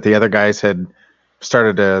fact that the other guys had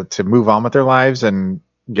started to move on with their lives and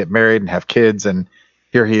get married and have kids. And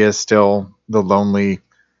here he is still the lonely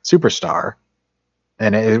superstar.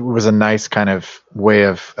 And it was a nice kind of way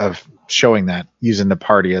of showing that, using the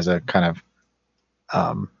party as a kind of,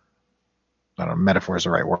 I don't know, metaphor is the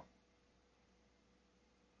right word.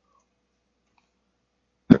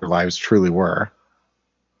 Their lives truly were.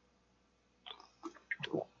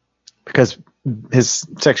 Because his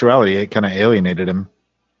sexuality, it kind of alienated him.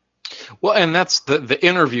 Well, and that's the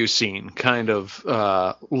interview scene kind of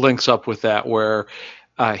links up with that, where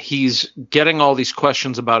he's getting all these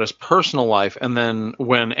questions about his personal life, and then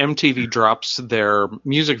when MTV drops their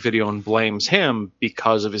music video and blames him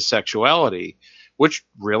because of his sexuality, which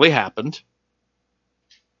really happened,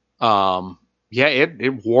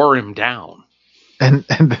 it wore him down. And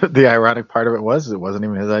the ironic part of it wasn't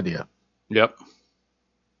even his idea. Yep.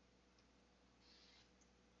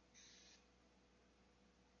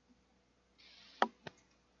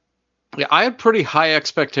 Yeah, I had pretty high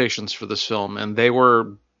expectations for this film, and they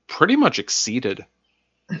were pretty much exceeded.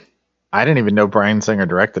 I didn't even know Bryan Singer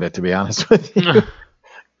directed it, to be honest with you,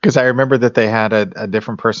 because I remember that they had a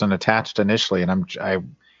different person attached initially, and I've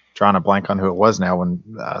drawn a blank on who it was now. When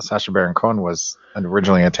Sacha Baron Cohen was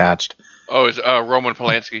originally attached. Oh, it's Roman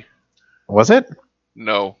Polanski. Was it?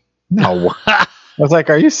 No. I was like,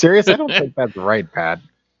 "Are you serious?" I don't think that's right, Pat.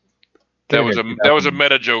 That was a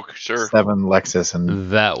meta joke, sir. 7 Lexus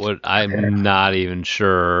and I'm not even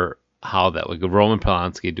sure how that would go. Roman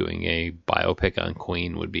Polanski doing a biopic on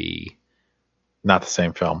Queen would be not the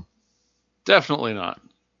same film. Definitely not.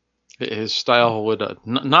 His style would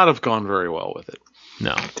not have gone very well with it.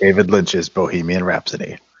 No. David Lynch's Bohemian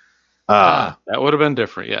Rhapsody. That would have been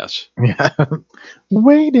different, yes. Yeah,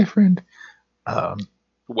 way different.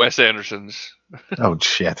 Wes Anderson's. Oh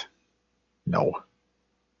shit! No.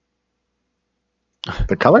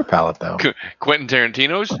 The color palette, though. Quentin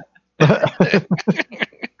Tarantino's.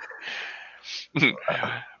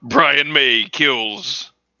 Brian May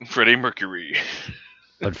kills Freddie Mercury.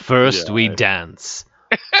 But first we dance.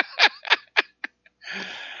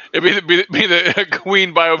 It'd be the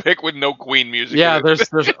Queen biopic with no Queen music. Yeah, there's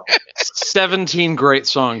 17 great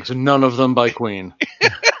songs, none of them by Queen.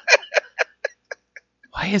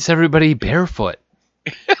 Why is everybody barefoot?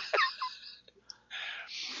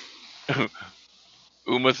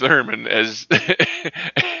 Uma Thurman as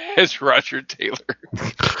Roger Taylor.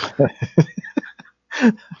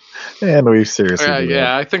 And we've seriously.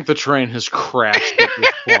 I think the train has crashed at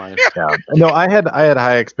this point. Yeah. No, I had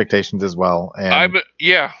high expectations as well, and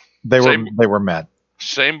they were met.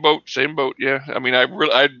 Same boat. Yeah, I mean,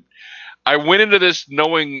 I went into this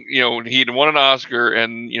knowing he'd won an Oscar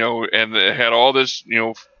and and had all this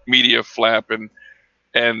media flap and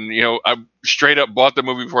I straight up bought the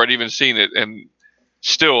movie before I'd even seen it, and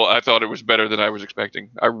still I thought it was better than I was expecting.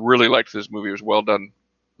 I really liked this movie. It was well done.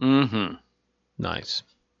 Mm-hmm. Nice.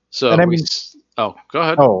 So and go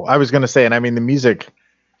ahead. Oh, I was going to say, and I mean the music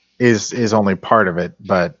is only part of it,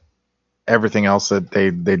 but everything else that they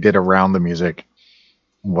did around the music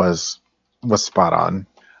was spot on.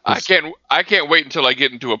 I can't wait until I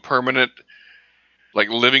get into a permanent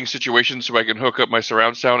living situation so I can hook up my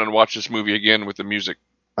surround sound and watch this movie again with the music.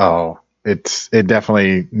 Oh, it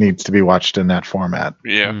definitely needs to be watched in that format.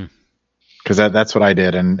 Yeah. Because that's what I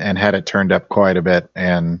did and had it turned up quite a bit,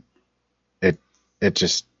 and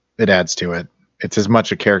it adds to it. It's as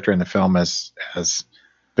much a character in the film as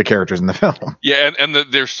the characters in the film. Yeah, and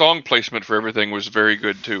their song placement for everything was very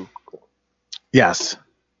good too. Yes.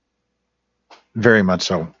 Very much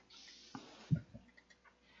so.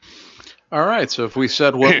 All right, so if we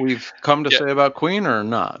said what we've come to say about Queen or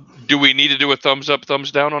not? Do we need to do a thumbs up,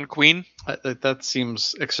 thumbs down on Queen? That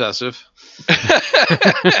seems excessive.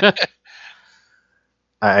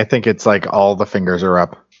 I think it's like all the fingers are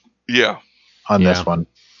up. Yeah. On this one,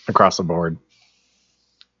 across the board.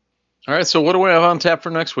 All right, so what do we have on tap for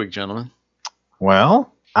next week, gentlemen?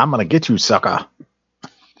 Well, I'm gonna get you, sucker.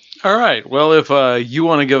 All right. Well, if you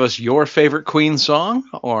want to give us your favorite Queen song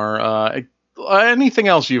or anything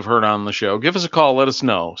else you've heard on the show, give us a call. Let us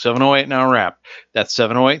know. 708 Now Rap. That's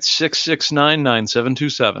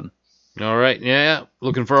 708-669-9727. All right, yeah.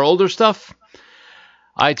 Looking for older stuff?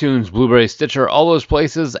 iTunes, Blueberry, Stitcher, all those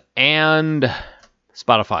places, and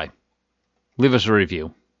Spotify. Leave us a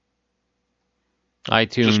review.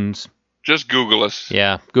 iTunes. Just Google us.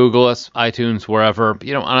 Yeah, Google us, iTunes, wherever.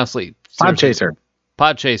 Honestly. Podchaser.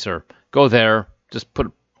 Podchaser. Go there. Just put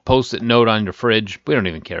a post-it note on your fridge. We don't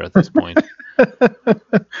even care at this point.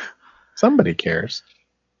 Somebody cares.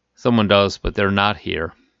 Someone does, but they're not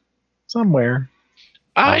here. Somewhere.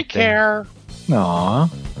 I care. Aw.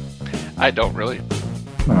 I don't really.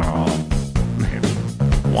 Aw.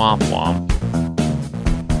 Womp womp.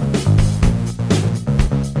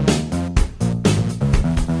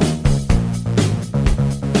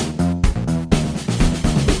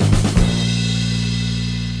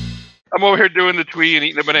 I'm over here doing the twee and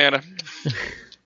eating a banana.